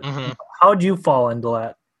 but how'd you fall into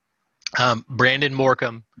that? Brandon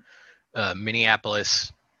Morcom,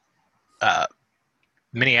 Minneapolis,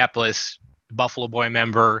 Buffalo Boy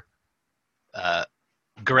member.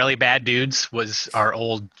 Gorelli Bad Dudes was our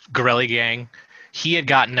old Gorelli gang. he had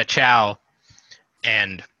gotten a Chow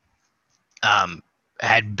and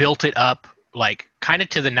had built it up like kind of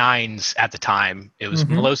to the nines at the time. It was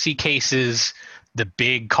Malossi cases, the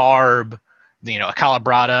big carb, a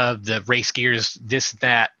Calabrata, the race gears, this,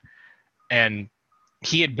 that. And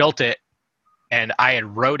he had built it, and I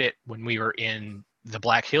had rode it when we were in the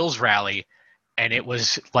Black Hills rally, and it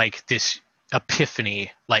was like this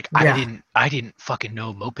epiphany. Like, I didn't fucking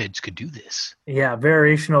know mopeds could do this. Yeah,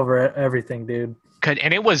 variation over everything, dude.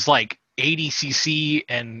 And it was like 80cc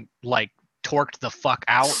and like torqued the fuck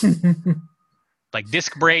out. Like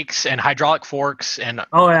disc brakes and hydraulic forks and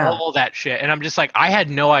all that shit. And I'm just like, I had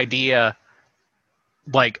no idea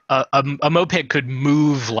like a moped could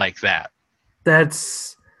move like that.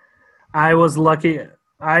 I was lucky.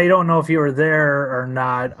 I don't know if you were there or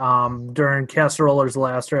not. During Casseroller's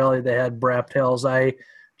last rally, they had Brap Tails. I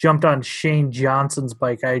jumped on Shane Johnson's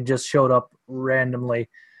bike. I just showed up randomly.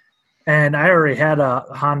 And I already had a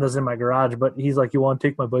Hondas in my garage, but he's like, you want to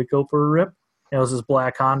take my bike out for a rip? And it was this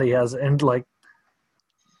black Honda he has. And like,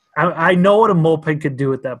 I know what a moped could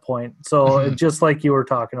do at that point. So just like you were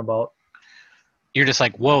talking about. You're just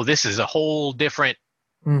like, whoa, this is a whole different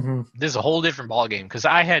this is a whole different ballgame. Because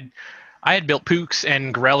I had built Pooks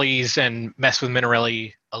and Garellis and messed with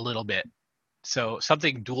Minarelli a little bit. So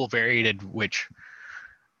something dual variated, which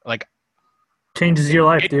like changes your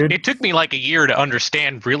life, dude. It took me like a year to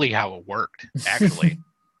understand really how it worked, actually.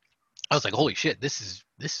 I was like, holy shit, this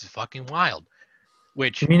is fucking wild.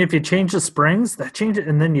 Which, I mean, if you change the springs, that changes,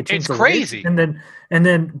 and then you change the crazy. Weight, and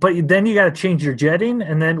then, but then you got to change your jetting,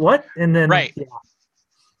 and then what? And then right.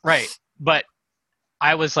 But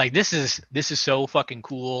I was like, this is so fucking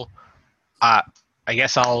cool. I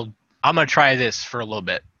guess I'm gonna try this for a little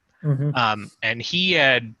bit. And he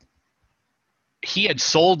had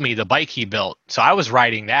sold me the bike he built, so I was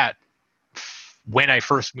riding that when I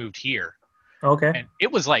first moved here. Okay. And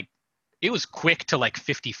it was quick to like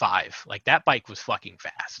 55. Like that bike was fucking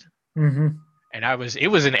fast. And it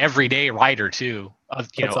was an everyday rider too, That's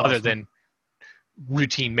other awesome. than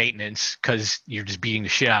routine maintenance, because you're just beating the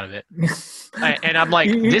shit out of it. And I'm like,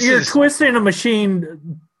 you're twisting a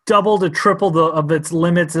machine double to triple of its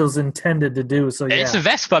limits it was intended to do. So yeah. It's a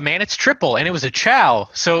Vespa, man. It's triple, and it was a Chow.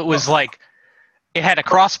 So it was like, it had a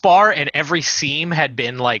crossbar, and every seam had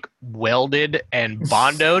been like welded and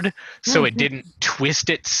bondoed, so it didn't twist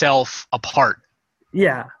itself apart.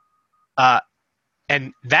 Yeah.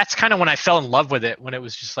 And that's kind of when I fell in love with it, when it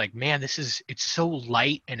was just like, man, it's so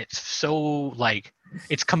light, and it's so like,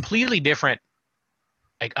 it's completely different.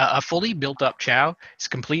 Like a fully built up Chow is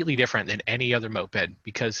completely different than any other moped,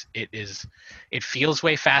 because it feels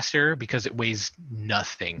way faster because it weighs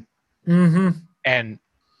nothing. And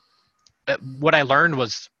what I learned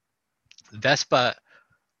was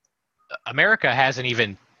America hasn't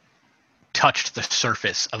even touched the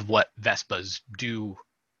surface of what Vespas do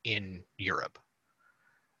in Europe.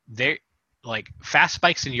 They like fast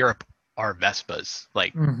bikes in Europe are Vespas,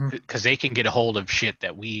 like, because they can get a hold of shit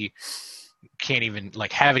that we can't even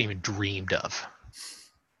haven't even dreamed of.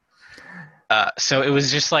 So it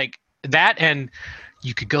was just like that, and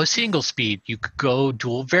you could go single speed, you could go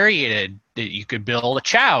dual variated, you could build a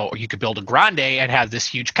Chow, or you could build a Grande and have this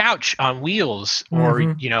huge couch on wheels, or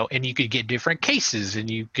and you could get different cases, and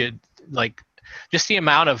you could like, just the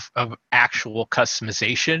amount of actual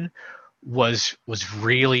customization was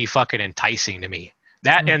really fucking enticing to me.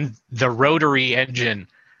 That and the rotary engine,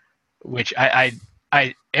 which I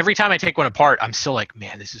every time I take one apart, I'm still like,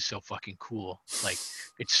 man, this is so fucking cool. Like,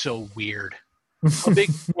 it's so weird. How big?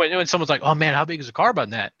 When someone's like, oh man, how big is a carb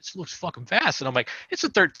on that? It looks fucking fast, and I'm like, it's a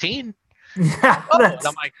 13. Yeah, and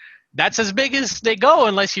I'm like, that's as big as they go,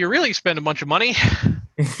 unless you really spend a bunch of money.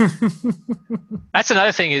 That's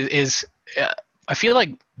another thing is I feel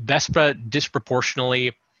like Vespa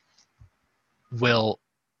disproportionately will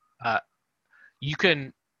you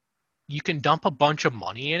can dump a bunch of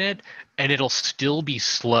money in it and it'll still be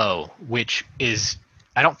slow, which is,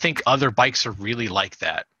 I don't think other bikes are really like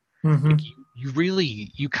that. Like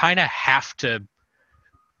you kind of have to,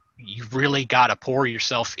 you really got to pour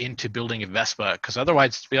yourself into building a Vespa, because otherwise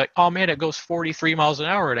it's be like, oh man, it goes 43 miles an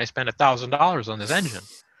hour and I spent $1,000 on this engine.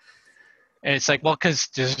 And it's like, well, because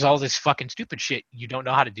there's all this fucking stupid shit you don't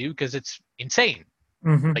know how to do because it's insane.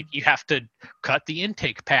 Like, you have to cut the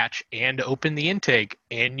intake patch and open the intake,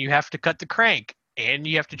 and you have to cut the crank, and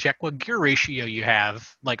you have to check what gear ratio you have.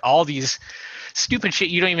 Like, all these stupid shit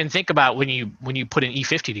you don't even think about when you put an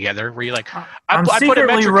E50 together, where you're like, I'm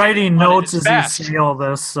secretly writing notes as you say all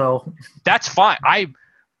this, so that's fine.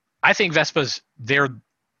 I think Vespas, they're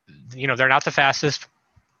not the fastest,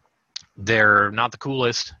 they're not the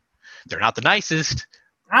coolest, they're not the nicest,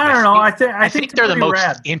 I don't know. I think they're the most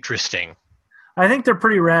rad. interesting. I think they're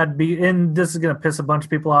pretty rad. And this is going to piss a bunch of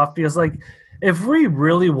people off because, like, if we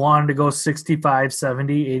really wanted to go 65,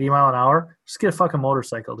 70, 80 mile an hour, just get a fucking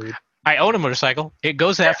motorcycle, dude. I own a motorcycle. It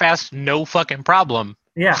goes that fast, no fucking problem.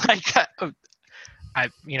 Yeah.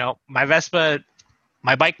 My Vespa,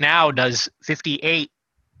 my bike now does 58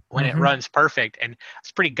 when it runs perfect, and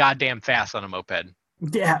it's pretty goddamn fast on a moped.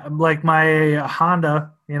 Yeah, like my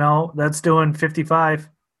Honda, that's doing 55.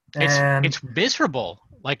 And it's miserable.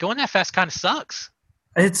 Like going that fast kind of sucks.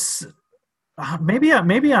 It's maybe on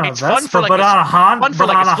a Vespa, like but on a Honda,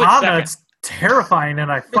 second. it's terrifying,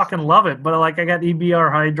 and I fucking love it. But like I got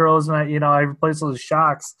EBR hydros, and I replaced those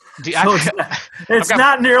shocks. It's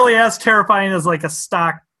not nearly as terrifying as like a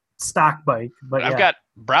stock bike. But I've got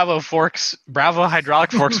Bravo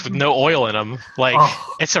hydraulic forks with no oil in them. Like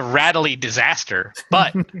it's a rattly disaster,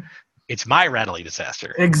 but it's my rattly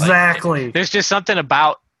disaster. Exactly. Like, there's just something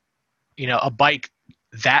about a bike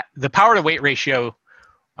that the power to weight ratio.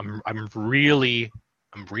 I'm really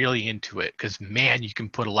into it because man, you can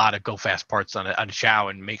put a lot of go fast parts on a Chow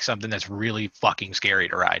and make something that's really fucking scary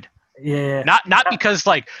to ride. Yeah. Not because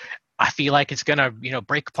like I feel like it's gonna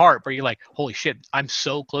break apart, but you're like, holy shit, I'm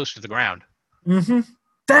so close to the ground. Mm-hmm.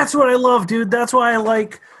 That's what I love, dude. That's why I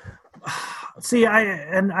like. See,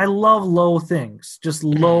 I love low things, just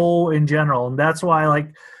low in general, and that's why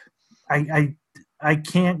I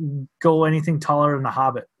can't go anything taller than a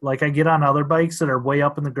Hobbit. Like I get on other bikes that are way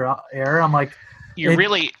up in the air. I'm like, you're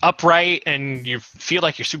really upright and you feel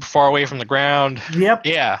like you're super far away from the ground. Yep.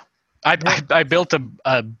 Yeah. I built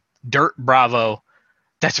a dirt Bravo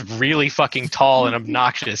that's really fucking tall and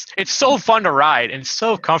obnoxious. It's so fun to ride and it's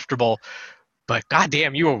so comfortable, but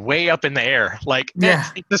goddamn, you were way up in the air. Like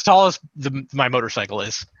it's as tall as my motorcycle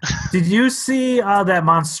is. Did you see that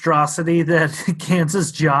monstrosity that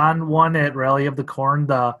Kansas John won at Rally of the Corn?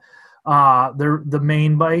 The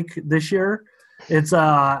main bike this year. It's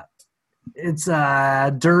a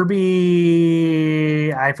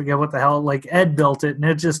Derby. I forget what the hell. Like Ed built it, and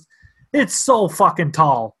it's so fucking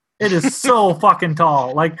tall. It is so fucking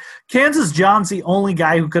tall. Like Kansas John's the only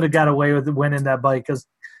guy who could have got away with winning that bike because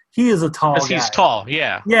he is a tall guy. He's tall,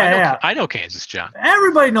 yeah. Yeah, I know Kansas John.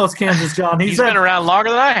 Everybody knows Kansas John. He's been around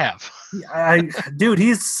longer than I have. Dude,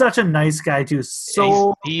 he's such a nice guy too.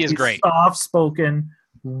 He is great. Soft spoken,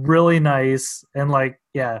 really nice, and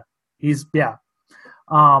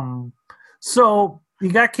so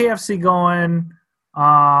you got KFC going,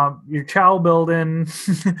 your Chow building.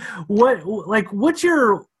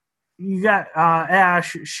 You got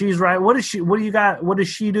Ash, she's right. What do you got? What does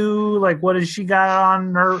she do? Like, what does she got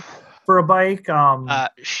on her for a bike?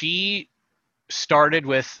 She started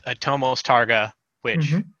with a Tomos Targa, which,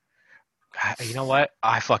 you know what?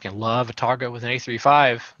 I fucking love a Targa with an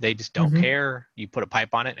A35. They just don't care. You put a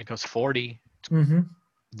pipe on it and it goes 40.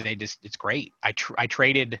 It's great. I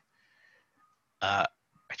traded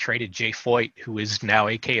Jay Foyt, who is now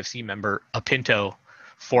a KFC member, a Pinto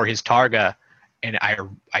for his Targa. And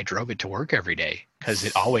I drove it to work every day because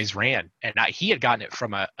it always ran. And he had gotten it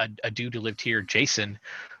from a dude who lived here, Jason,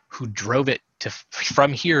 who drove it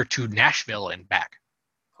from here to Nashville and back.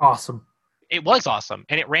 Awesome. It was awesome.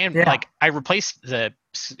 And it ran like I replaced the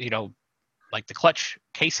clutch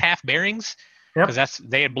case half bearings because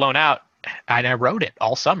they had blown out. And I rode it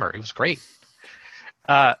all summer. It was great.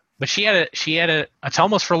 But she had a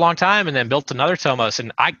Tomos for a long time and then built another Tomos.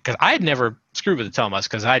 And I had never screwed with the Tomos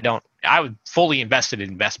because I was fully invested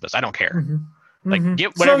in Vespas. I don't care.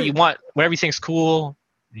 Get whatever you want, whatever you think's cool.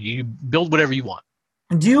 You build whatever you want.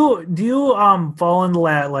 Do you fall into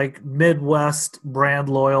that like Midwest brand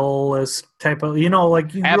loyalist type of, you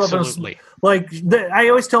grew Absolutely. Up in I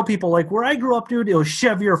always tell people like where I grew up, dude, it was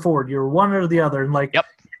Chevy or Ford. You were one or the other. And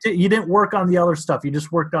you didn't work on the other stuff. You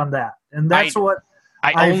just worked on that. And that's what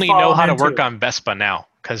I only know how to work on Vespa now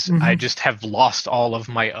because I just have lost all of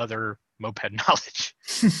my other moped knowledge.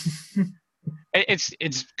 It's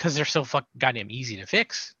because they're so fucking goddamn easy to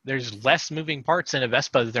fix. There's less moving parts in a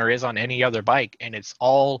Vespa than there is on any other bike, and it's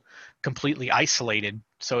all completely isolated.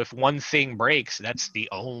 So if one thing breaks, that's the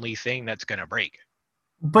only thing that's going to break.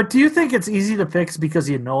 But do you think it's easy to fix because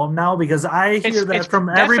you know them now? Because I hear that from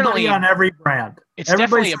everybody on every brand. It's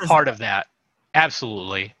definitely a part of that.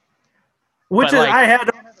 Absolutely. Which I had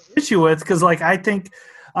an issue with because, I think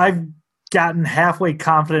I've gotten halfway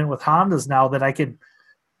confident with Hondas now that I could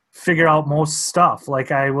figure out most stuff.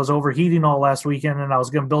 Like I was overheating all last weekend and I was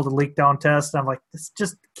going to build a leak down test. And I'm like, this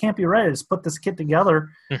just can't be right. I just put this kit together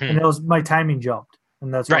and it was my timing jumped.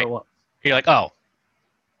 And that's what it was. You're like, oh,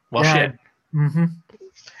 well, shit.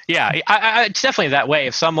 Yeah, it's definitely that way.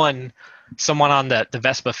 If someone on the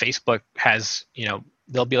Vespa Facebook has,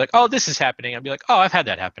 they'll be like, oh, this is happening. I'll be like, oh, I've had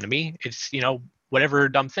that happen to me. It's, whatever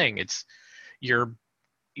dumb thing. It's you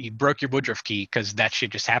broke your Woodruff key because that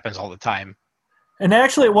shit just happens all the time. And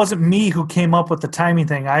actually, it wasn't me who came up with the timing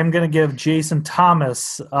thing. I'm going to give Jason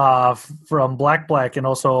Thomas from Black and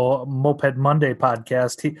also Moped Monday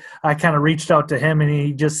podcast. I kind of reached out to him, and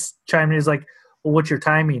he just chimed in. He's like, well, what's your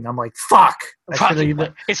timing? I'm like, fuck.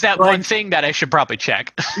 It's that one thing that I should probably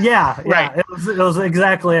check. Yeah. Right. It was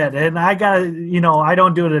exactly it. And I got to, I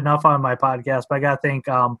don't do it enough on my podcast, but I got to thank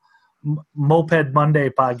Moped Monday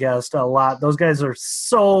podcast a lot. Those guys are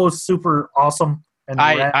so super awesome. And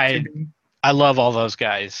I love all those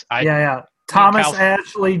guys. Thomas,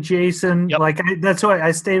 Ashley, Jason. Yep. That's why I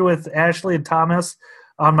stayed with Ashley and Thomas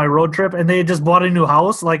on my road trip, and they had just bought a new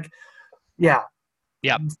house. Yep.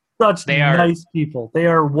 Such nice people. They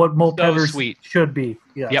are what mopeders should be.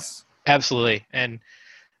 Yes. Yep. Absolutely. And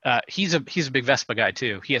he's a big Vespa guy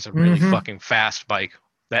too. He has a really fucking fast bike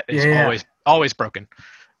that is always broken.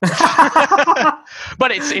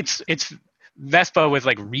 But it's Vespa with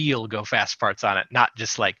real go fast parts on it, not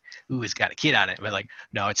just it's got a kid on it, but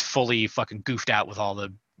no, it's fully fucking goofed out with all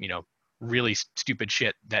the really stupid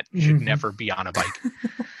shit that should never be on a bike.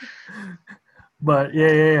 But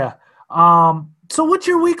yeah. So what's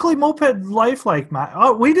your weekly moped life like, Matt?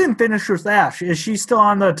 Oh, we didn't finish with Ash. Is she still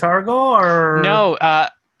on the Targo or no?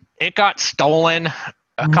 It got stolen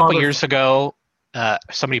a couple years ago.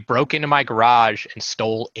 Somebody broke into my garage and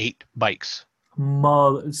stole 8 bikes.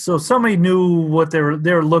 So somebody knew what they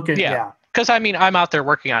were looking at. Yeah. Because, I'm out there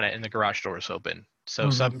working on it and the garage door is open. So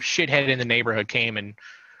some shithead in the neighborhood came and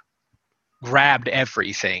grabbed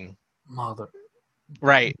everything. Mother.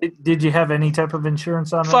 Right. Did you have any type of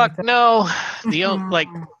insurance on it? Fuck no.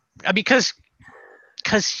 Because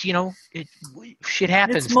shit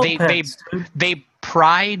happens. They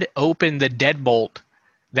pried open the deadbolt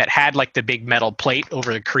that had the big metal plate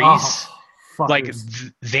over the crease.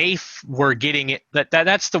 They were getting it.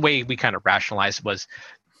 That's the way we kind of rationalized was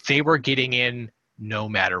they were getting in no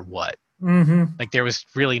matter what. There was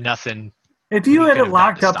really nothing. If you had it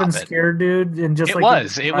locked up and scared, dude, and just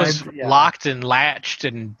it was locked and latched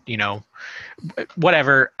and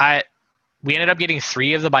whatever. We ended up getting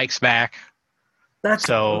 3 of the bikes back. That's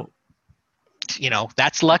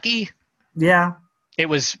lucky. Yeah. It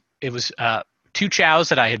was 2 chows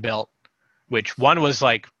that I had built, which one was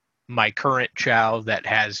my current chow that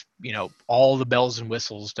has all the bells and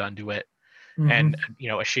whistles done to it, and a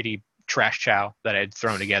shitty trash chow that I had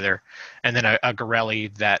thrown together, and then a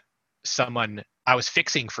Garelli that I was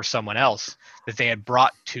fixing for someone else that they had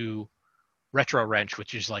brought to Retro Wrench,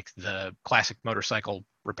 which is the classic motorcycle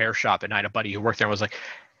repair shop, and I had a buddy who worked there and was like,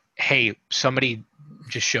 hey, somebody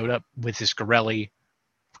just showed up with this Garelli.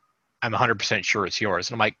 I'm 100% sure it's yours.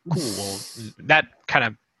 And I'm like, cool. Well, that kind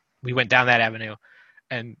of, we went down that avenue.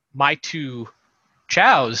 And my 2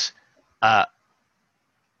 chows,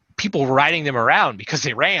 people were riding them around because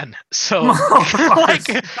they ran. So,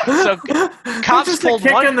 so cops pulled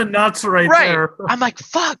one in the nuts right there. I'm like,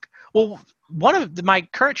 fuck. Well, one of my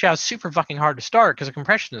current chows is super fucking hard to start because the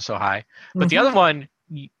compression is so high. But the other one,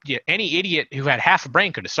 any idiot who had half a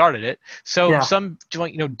brain could have started it. So some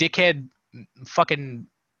dickhead fucking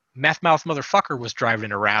meth mouth motherfucker was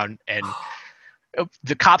driving around, and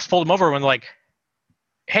the cops pulled him over and like,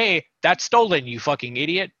 hey, that's stolen, you fucking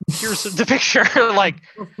idiot. Here's the picture.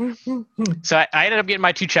 So I ended up getting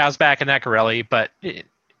my 2 chows back in that Garelli, but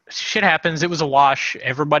shit happens. It was a wash.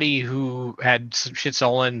 Everybody who had some shit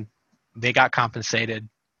stolen, they got compensated.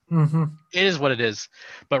 It is what it is.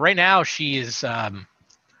 But right now she is,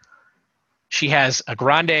 she has a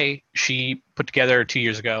Grande she put together 2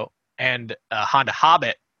 years ago and a Honda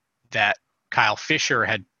Hobbit that Kyle Fisher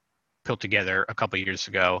had put together a couple years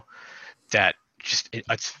ago that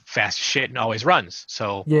it's fast as shit and always runs.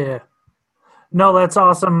 So yeah, no, that's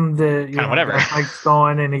awesome. Whatever. Mike's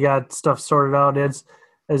going and he got stuff sorted out. It's,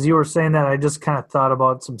 as you were saying that, I just kind of thought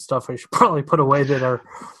about some stuff I should probably put away that are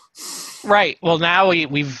right. Well, now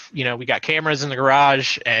we've we got cameras in the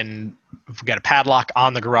garage and we've got a padlock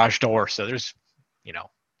on the garage door. So there's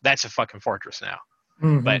that's a fucking fortress now.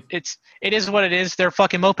 But it is what it is. They're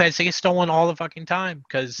fucking mopeds. They get stolen all the fucking time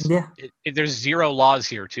because there's 0 laws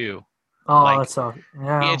here too. Oh, that's a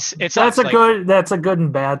good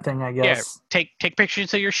and bad thing, I guess. Yeah, take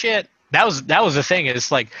pictures of your shit. That was the thing.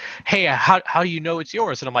 It's like, hey, how do you know it's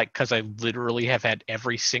yours? And I'm like, because I literally have had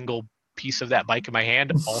every single piece of that bike in my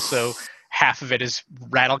hand. Also, half of it is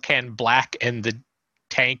rattle can black, and the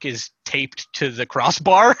tank is taped to the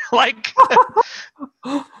crossbar. Like,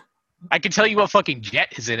 I can tell you what fucking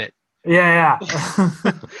jet is in it. Yeah,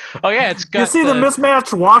 yeah. Oh yeah, it's You got see the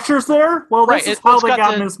mismatched washers there? Well, right. this is how they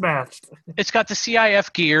got mismatched. It's got the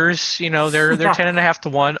CIF gears. You know, they're Yeah. 10.5 to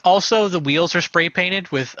 1. Also, the wheels are spray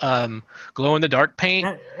painted with glow in the dark paint.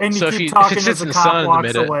 And you So keep if it talking as sits the in the cop sun in the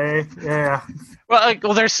walks minute, away. Yeah,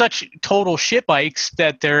 well, they're such total shit bikes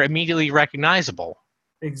that they're immediately recognizable.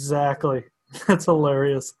 exactly. That's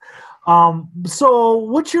hilarious. So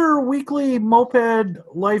what's your weekly moped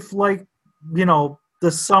life like,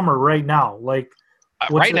 this summer right now? Like,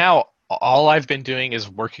 what's Right it? now, all I've been doing is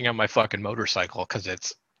working on my fucking motorcycle because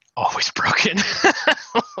it's always broken.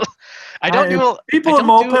 I don't do. I People in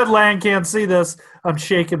don't do. moped land can't see this. I'm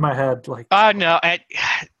shaking my head. Like, No.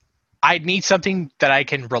 I need something that I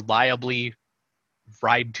can reliably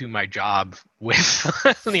ride to my job with.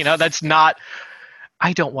 That's not.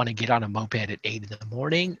 I don't want to get on a moped at 8 in the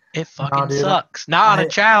morning. It no, fucking dude. sucks. Not on a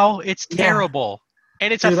chow. It's Yeah, terrible,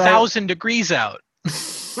 and it's dude. 1,000 degrees out.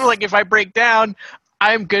 Like if I break down,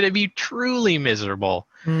 I'm gonna be truly miserable.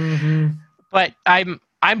 Mm-hmm. But I'm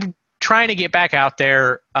trying to get back out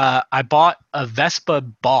there. I bought a Vespa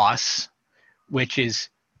Boss, which is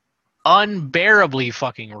unbearably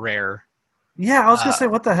fucking rare. Yeah, I was gonna say,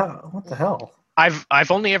 what the hell? What the hell? I've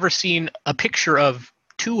only ever seen a picture of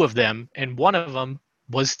two of them, and one of them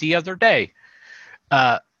was the other day.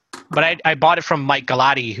 But I bought it from Mike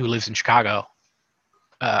Galati, who lives in Chicago.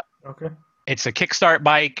 Okay. It's a kickstart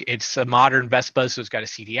bike. It's a modern Vespa, so it's got a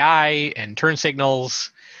CDI and turn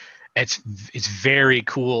signals. It's very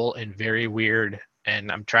cool and very weird,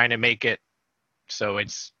 and I'm trying to make it so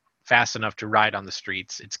it's fast enough to ride on the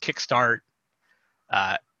streets. It's kickstart,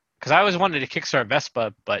 because I always wanted to kickstart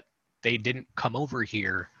Vespa, but they didn't come over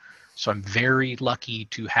here, so I'm very lucky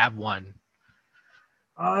to have one.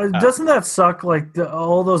 Doesn't that suck? Like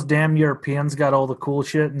all those damn Europeans got all the cool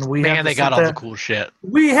shit, and we have Man, to they got sit all the there. cool shit.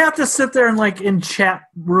 We have to sit there and like in chat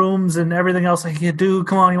rooms and everything else. Like, yeah, dude,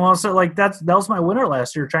 come on, you want to sit? Like that was my winter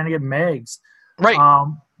last year trying to get mags. Right.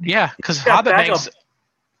 Yeah, because Got Hobbit backup.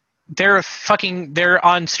 Mags, they're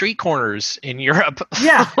on street corners in Europe.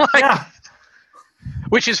 Yeah, yeah.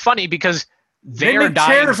 Which is funny because They they're make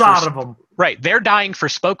dying chairs for out of them. right. They're dying for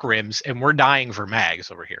spoke rims, and we're dying for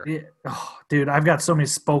mags over here. Yeah. Oh, dude, I've got so many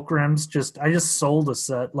spoke rims. I just sold a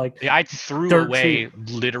set. Like I threw away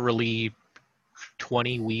literally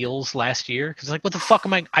 20 wheels last year because like, what the fuck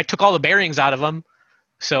am I? I took all the bearings out of them,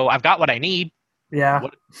 so I've got what I need. Yeah.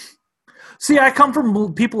 See, I come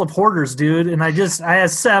from people of hoarders, dude, and I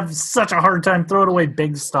have such a hard time throwing away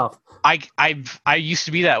big stuff. I used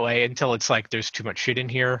to be that way until it's like there's too much shit in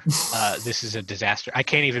here. This is a disaster. I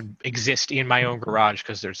can't even exist in my own garage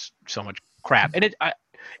because there's so much crap. And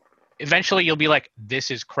eventually you'll be like, this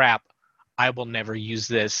is crap. I will never use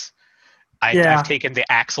this. I've taken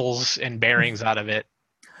the axles and bearings out of it.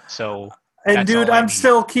 So and dude, I'm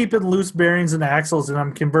still keeping loose bearings and axles, and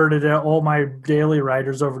I'm converted all my daily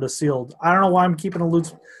riders over to sealed. I don't know why I'm keeping a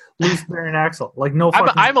loose bearing axle. Like no,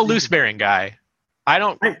 I'm a loose bearing guy. I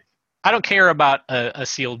don't care about a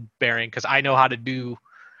sealed bearing because I know how to do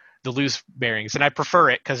the loose bearings, and I prefer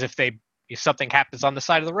it because if something happens on the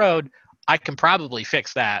side of the road, I can probably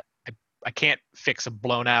fix that. I can't fix a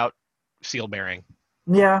blown out seal bearing.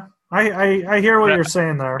 Yeah, I hear what you're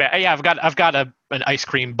saying there. Yeah, I've got an ice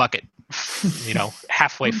cream bucket,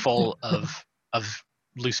 halfway full of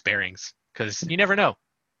loose bearings because you never know.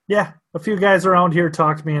 Yeah, a few guys around here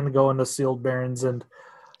talked me into going to sealed bearings, and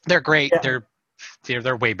they're great. Yeah.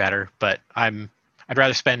 They're way better, but I'd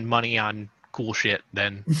rather spend money on cool shit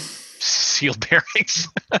than sealed bearings.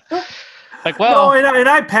 Like, well, no, and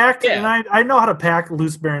I pack, yeah. And I know how to pack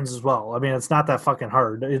loose bearings as well. I mean, it's not that fucking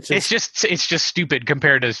hard. It's just stupid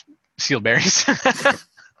compared to sealed bearings.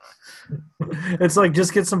 It's like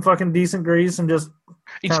just get some fucking decent grease and just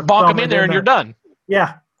bonk them in there and you're done.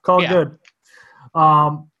 Yeah, call it good.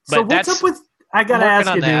 So what's up with? I gotta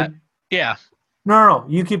ask you, dude. Yeah. No,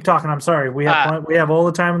 you keep talking. I'm sorry. We have all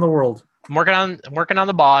the time in the world. I'm working on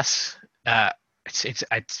the Boss. I've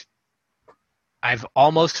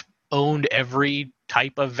almost owned every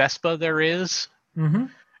type of Vespa there is, and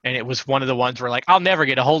it was one of the ones where like I'll never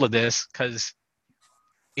get a hold of this because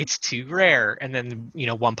it's too rare. And then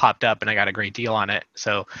one popped up and I got a great deal on it.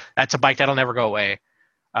 So that's a bike that'll never go away.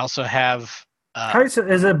 I also have.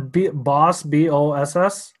 Is it Boss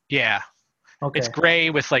BOSS? Yeah. Okay. It's gray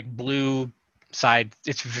with like blue side.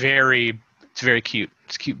 It's very cute.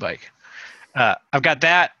 It's a cute bike. I've got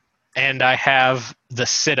that, and I have the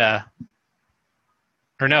Sitta.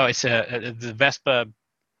 Or no, it's the Vespa.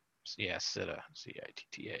 Yeah, Sitta, Citta.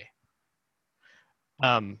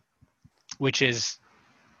 Which is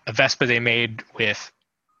a Vespa they made with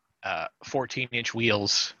 14-inch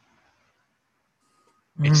wheels.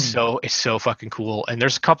 It's so fucking cool. And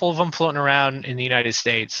there's a couple of them floating around in the United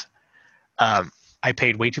States. I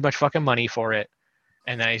paid way too much fucking money for it,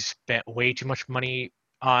 and then I spent way too much money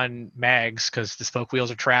on mags because the spoke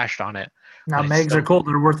wheels are trashed on it. Now mags are cool.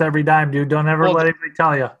 They're worth every dime, dude. Don't ever let anybody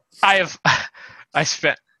tell you. I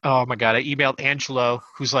spent. Oh my god! I emailed Angelo,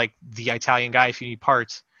 who's like the Italian guy if you need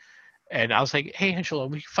parts, and I was like, "Hey, Angelo,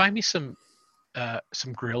 will you find me some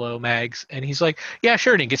Grillo mags?" And he's like, "Yeah,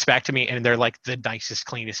 sure." And he gets back to me, and they're like the nicest,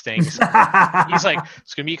 cleanest things. He's like,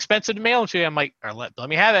 "It's gonna be expensive to mail them to you." I'm like, let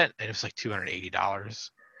me have it." And it was like $280.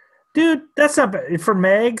 Dude, that's not bad for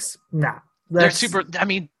mags. Nah, they're super. I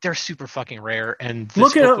mean, they're super fucking rare. And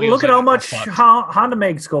look at how much Honda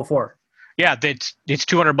mags go for. Yeah, it's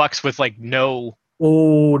 $200 with like no.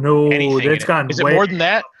 Oh no, that's gone. Is it more than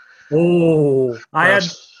that? Oh,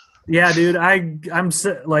 yeah, dude.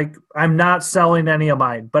 I'm not selling any of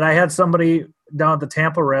mine, but I had somebody down at the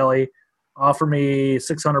Tampa rally offer me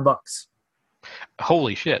 $600.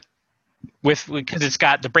 Holy shit! Because it's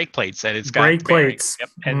got the brake plates and it's got brake plates, yep,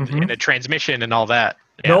 and a transmission and all that.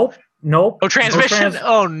 Yeah. Nope. Oh, transmission.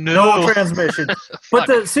 Oh no. No transmission. But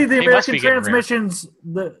the American transmissions,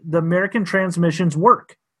 the American transmissions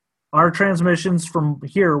work. Our transmissions from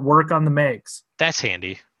here work on the mags. That's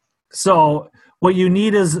handy. So what you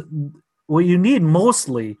need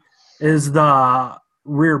mostly is the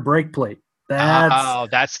rear brake plate.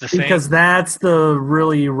 That's the thing. Because that's the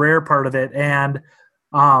really rare part of it. And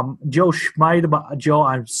Joe Schmeid, Joe,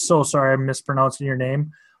 I'm so sorry I'm mispronouncing your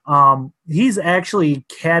name. He's actually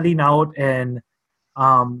catting out and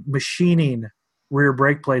machining rear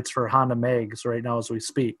brake plates for Honda mags right now as we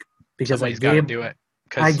speak. Because somebody's got to do it.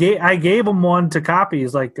 I gave him one to copy.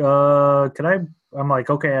 He's like, could I? I'm like,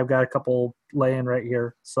 okay, I've got a couple laying right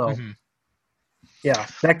here. So, yeah,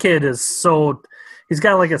 that kid is he's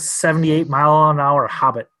got like a 78 mile an hour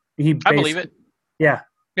Hobbit. I believe it. Yeah.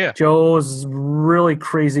 Yeah. Joe's really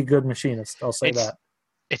crazy good machinist. I'll say that.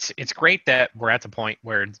 It's great that we're at the point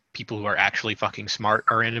where people who are actually fucking smart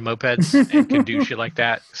are into mopeds and can do shit like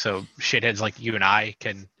that. So shitheads like you and I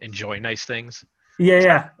can enjoy nice things.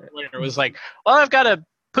 Yeah. It was like, well, I've got a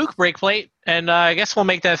Pook brake plate, and I guess we'll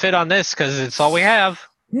make that fit on this because it's all we have.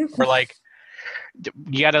 We're like,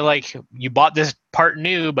 you got to you bought this part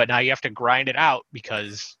new, but now you have to grind it out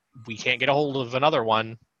because we can't get a hold of another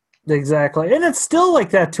one. Exactly, and it's still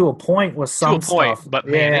like that to a point with some stuff. But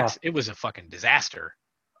man, it was a fucking disaster.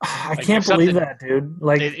 I can't believe that, dude.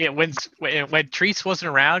 Like when Treats wasn't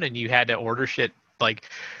around and you had to order shit, like,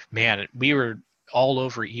 man, we were all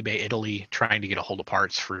over eBay Italy trying to get a hold of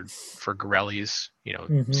parts for Garellis,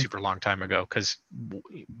 super long time ago because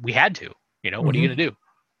we had to. What are you gonna do?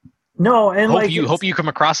 No, and hope you come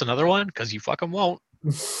across another one because you fucking won't.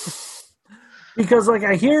 Because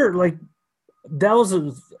I hear that was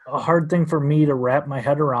a hard thing for me to wrap my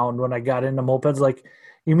head around when I got into mopeds. Like,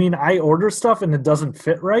 you mean I order stuff and it doesn't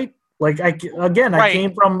fit right? Like I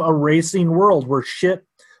came from a racing world where shit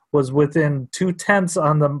was within 0.2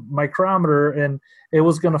 on the micrometer and it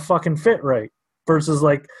was going to fucking fit right. Versus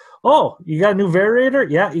oh, you got a new variator?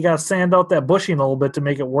 Yeah, you got to sand out that bushing a little bit to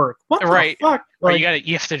make it work. What the fuck? Or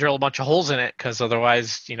you have to drill a bunch of holes in it because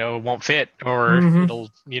otherwise, it won't fit or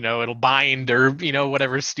it'll bind or,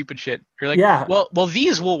 whatever stupid shit. You're like, yeah. Well,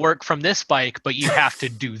 these will work from this bike, but you have to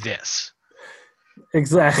do this.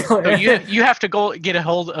 Exactly. So you have to go get a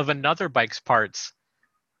hold of another bike's parts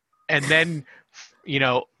and then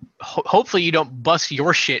hopefully you don't bust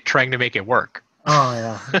your shit trying to make it work. Oh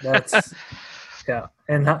yeah, that's yeah,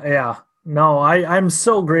 and yeah. No, I'm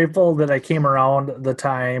so grateful that I came around the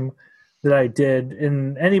time that I did,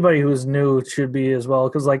 and anybody who's new should be as well.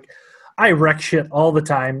 Because I wreck shit all the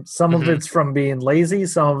time. Some of it's from being lazy,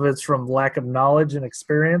 some of it's from lack of knowledge and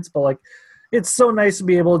experience. But it's so nice to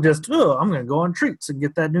be able to just I'm gonna go on Treats and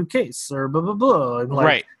get that new case or blah blah blah. And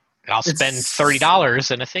right. I'll spend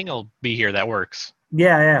 $30 and a thing will be here that works.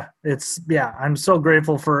 Yeah. I'm so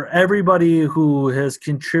grateful for everybody who has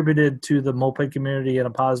contributed to the moped community in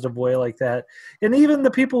a positive way like that. And even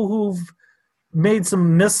the people who've made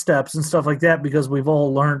some missteps and stuff like that, because we've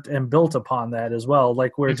all learned and built upon that as well.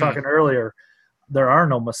 Like we were talking earlier, there are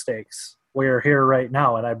no mistakes. We're here right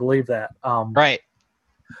now, and I believe that. Right.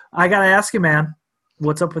 I got to ask you, man,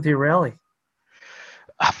 what's up with your rally?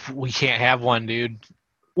 We can't have one, dude.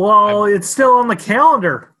 Well, it's still on the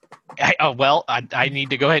calendar. I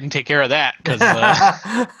need to go ahead and take care of that because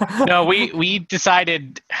no, we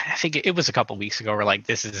decided. I think it was a couple weeks ago. We're like,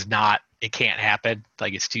 this is not. It can't happen.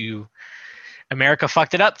 It's too. America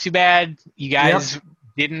fucked it up too bad. You guys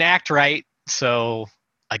didn't act right. So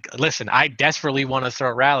listen, I desperately want to throw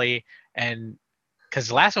a rally, and because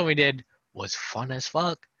the last one we did was fun as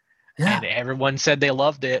fuck. and everyone said they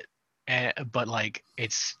loved it, but like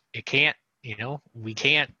it can't, we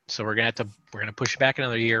can't, so we're gonna push it back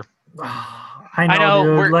another year. I know,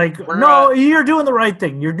 dude. You're doing the right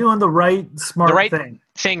thing. You're doing the right smart thing.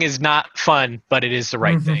 Thing is not fun, but it is the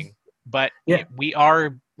right thing. But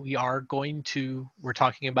we're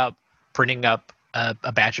talking about printing up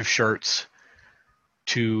a batch of shirts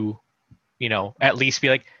to, at least be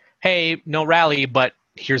like, hey, no rally, but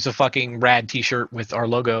here's a fucking rad t-shirt with our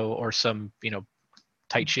logo or some,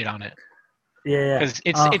 tight shit on it. Yeah. Because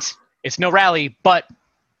it's no rally, but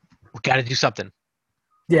we got to do something.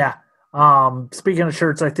 Yeah. Speaking of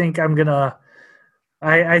shirts, I think I'm going to,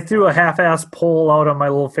 I threw a half-ass poll out on my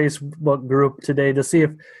little Facebook group today to see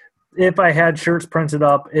if I had shirts printed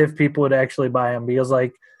up, if people would actually buy them. Because,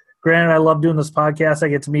 like, granted, I love doing this podcast. I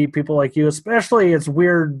get to meet people like you. Especially, it's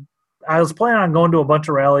weird. I was planning on going to a bunch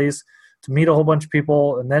of rallies to meet a whole bunch of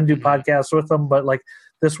people and then do podcasts with them. But, like,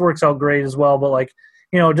 this works out great as well. But, like,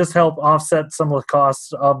 just help offset some of the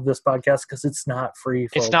costs of this podcast because it's not free,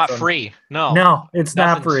 folks. It's not free. No. No, it's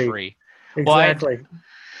not free. Exactly.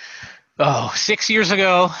 Well, 6 years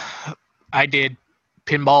ago, I did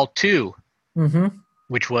Pinball 2,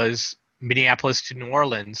 which was Minneapolis to New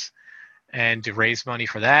Orleans. And to raise money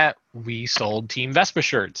for that, we sold Team Vespa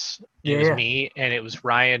shirts. It was me, and it was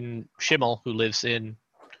Ryan Schimmel, who lives in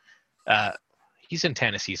he's in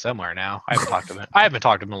Tennessee somewhere now. I haven't talked to him. I haven't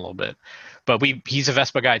talked to him in a little bit. But he's a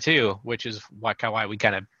Vespa guy too, which is why we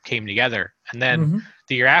kind of came together. And then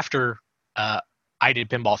the year after, I did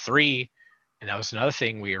Pinball 3. And that was another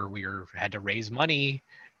thing. We had to raise money.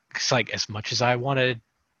 It's like, as much as I want to,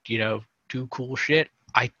 do cool shit,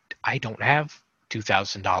 I don't have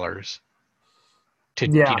 $2,000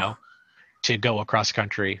 to go across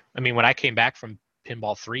country. I mean, when I came back from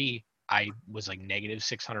Pinball 3, I was like negative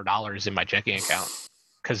 $600 in my checking account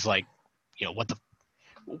because, like,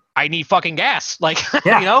 I need fucking gas, like,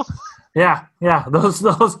 Yeah, those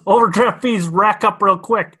overdraft fees rack up real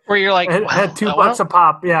quick. Where you're like, at $2 a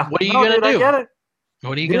pop. Yeah. What are you gonna do? I get it.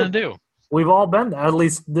 What are you gonna do? We've all been there. At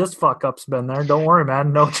least this fuck up's been there. Don't worry,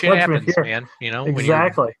 man. No shit judgment happens, here, man.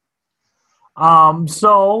 Exactly.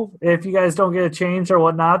 So if you guys don't get a change or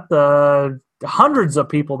whatnot, the hundreds of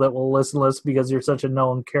people that will listen to this because you're such a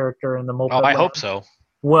known character in the moped. I hope so.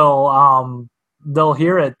 Will they'll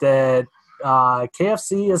hear it that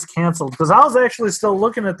KFC is canceled, because I was actually still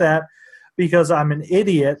looking at that because I'm an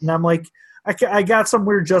idiot and I'm like, I got some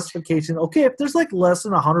weird justification. Okay, if there's like less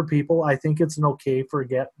than 100 people, I think it's an okay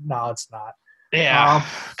forget. No, it's not. Yeah,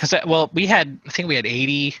 because we had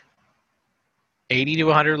 80 to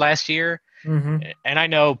 100 last year, and I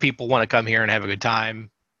know people want to come here and have a good time.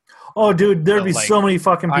 Oh, dude, there'd be so many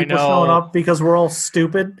fucking people showing up because we're all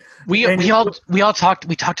stupid. We all talked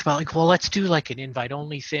about like, well, let's do like an invite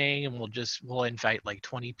only thing, and we'll invite like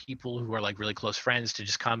 20 people who are like really close friends to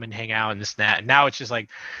just come and hang out and this and that. And now it's just like,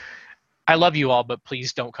 I love you all, but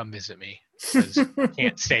please don't come visit me because you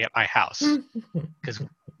can't stay at my house because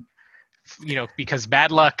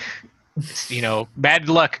bad luck. Bad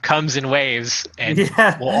luck comes in waves, and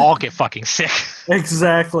we'll all get fucking sick.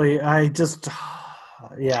 Exactly. It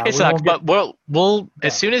sucks, but we'll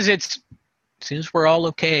as soon as we're all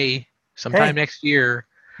okay, sometime next year.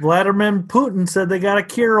 Vladimir Putin said they got a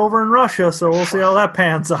cure over in Russia, so we'll see how that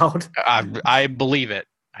pans out. I believe it.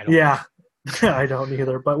 I don't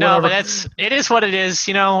either. But no, but it is what it is.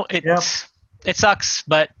 It sucks,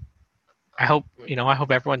 but I hope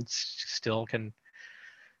everyone still can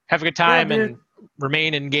have a good time and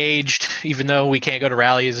remain engaged, even though we can't go to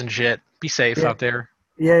rallies and shit. Be safe out there.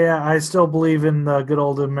 Yeah. I still believe in the good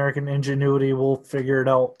old American ingenuity. We'll figure it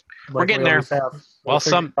out. We're getting there. Well,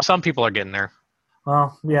 some people are getting there.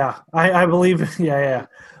 Well, yeah, I believe. Yeah.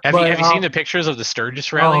 Have you seen the pictures of the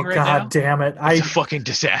Sturgis rally right now? God damn it! It's a fucking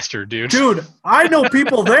disaster, dude. Dude, I know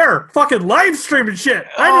people there fucking live streaming shit.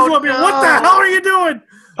 I just want to be, what the hell are you doing?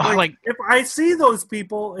 Like, if I see those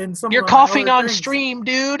people in some, you're coughing on stream,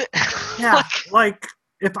 dude. Yeah, like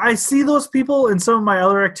if I see those people in some of my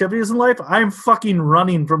other activities in life, I'm fucking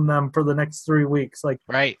running from them for the next 3 weeks. Like,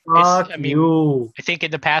 right? Fuck you. I think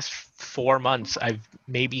in the past 4 months, I've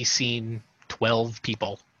maybe seen 12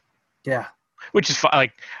 people. Yeah, which is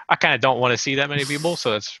like, I kind of don't want to see that many people,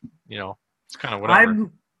 so it's it's kind of whatever.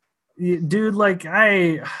 Dude, like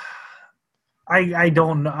I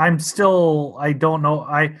don't know. I don't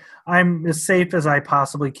know. I'm as safe as I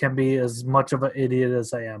possibly can be, as much of an idiot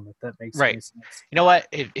as I am, if that makes any sense. You know what?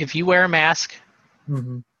 If you wear a mask,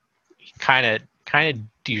 kind of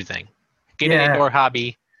do your thing. Get an indoor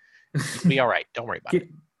hobby. You'll be all right. Don't worry about it.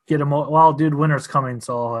 get them. Well, dude, winter's coming,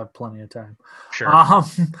 so I'll have plenty of time. Sure.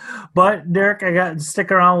 But Derek, I got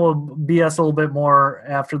stick around. We'll BS a little bit more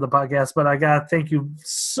after the podcast. But I gotta thank you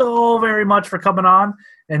so very much for coming on.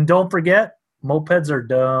 And don't forget, mopeds are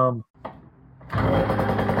dumb.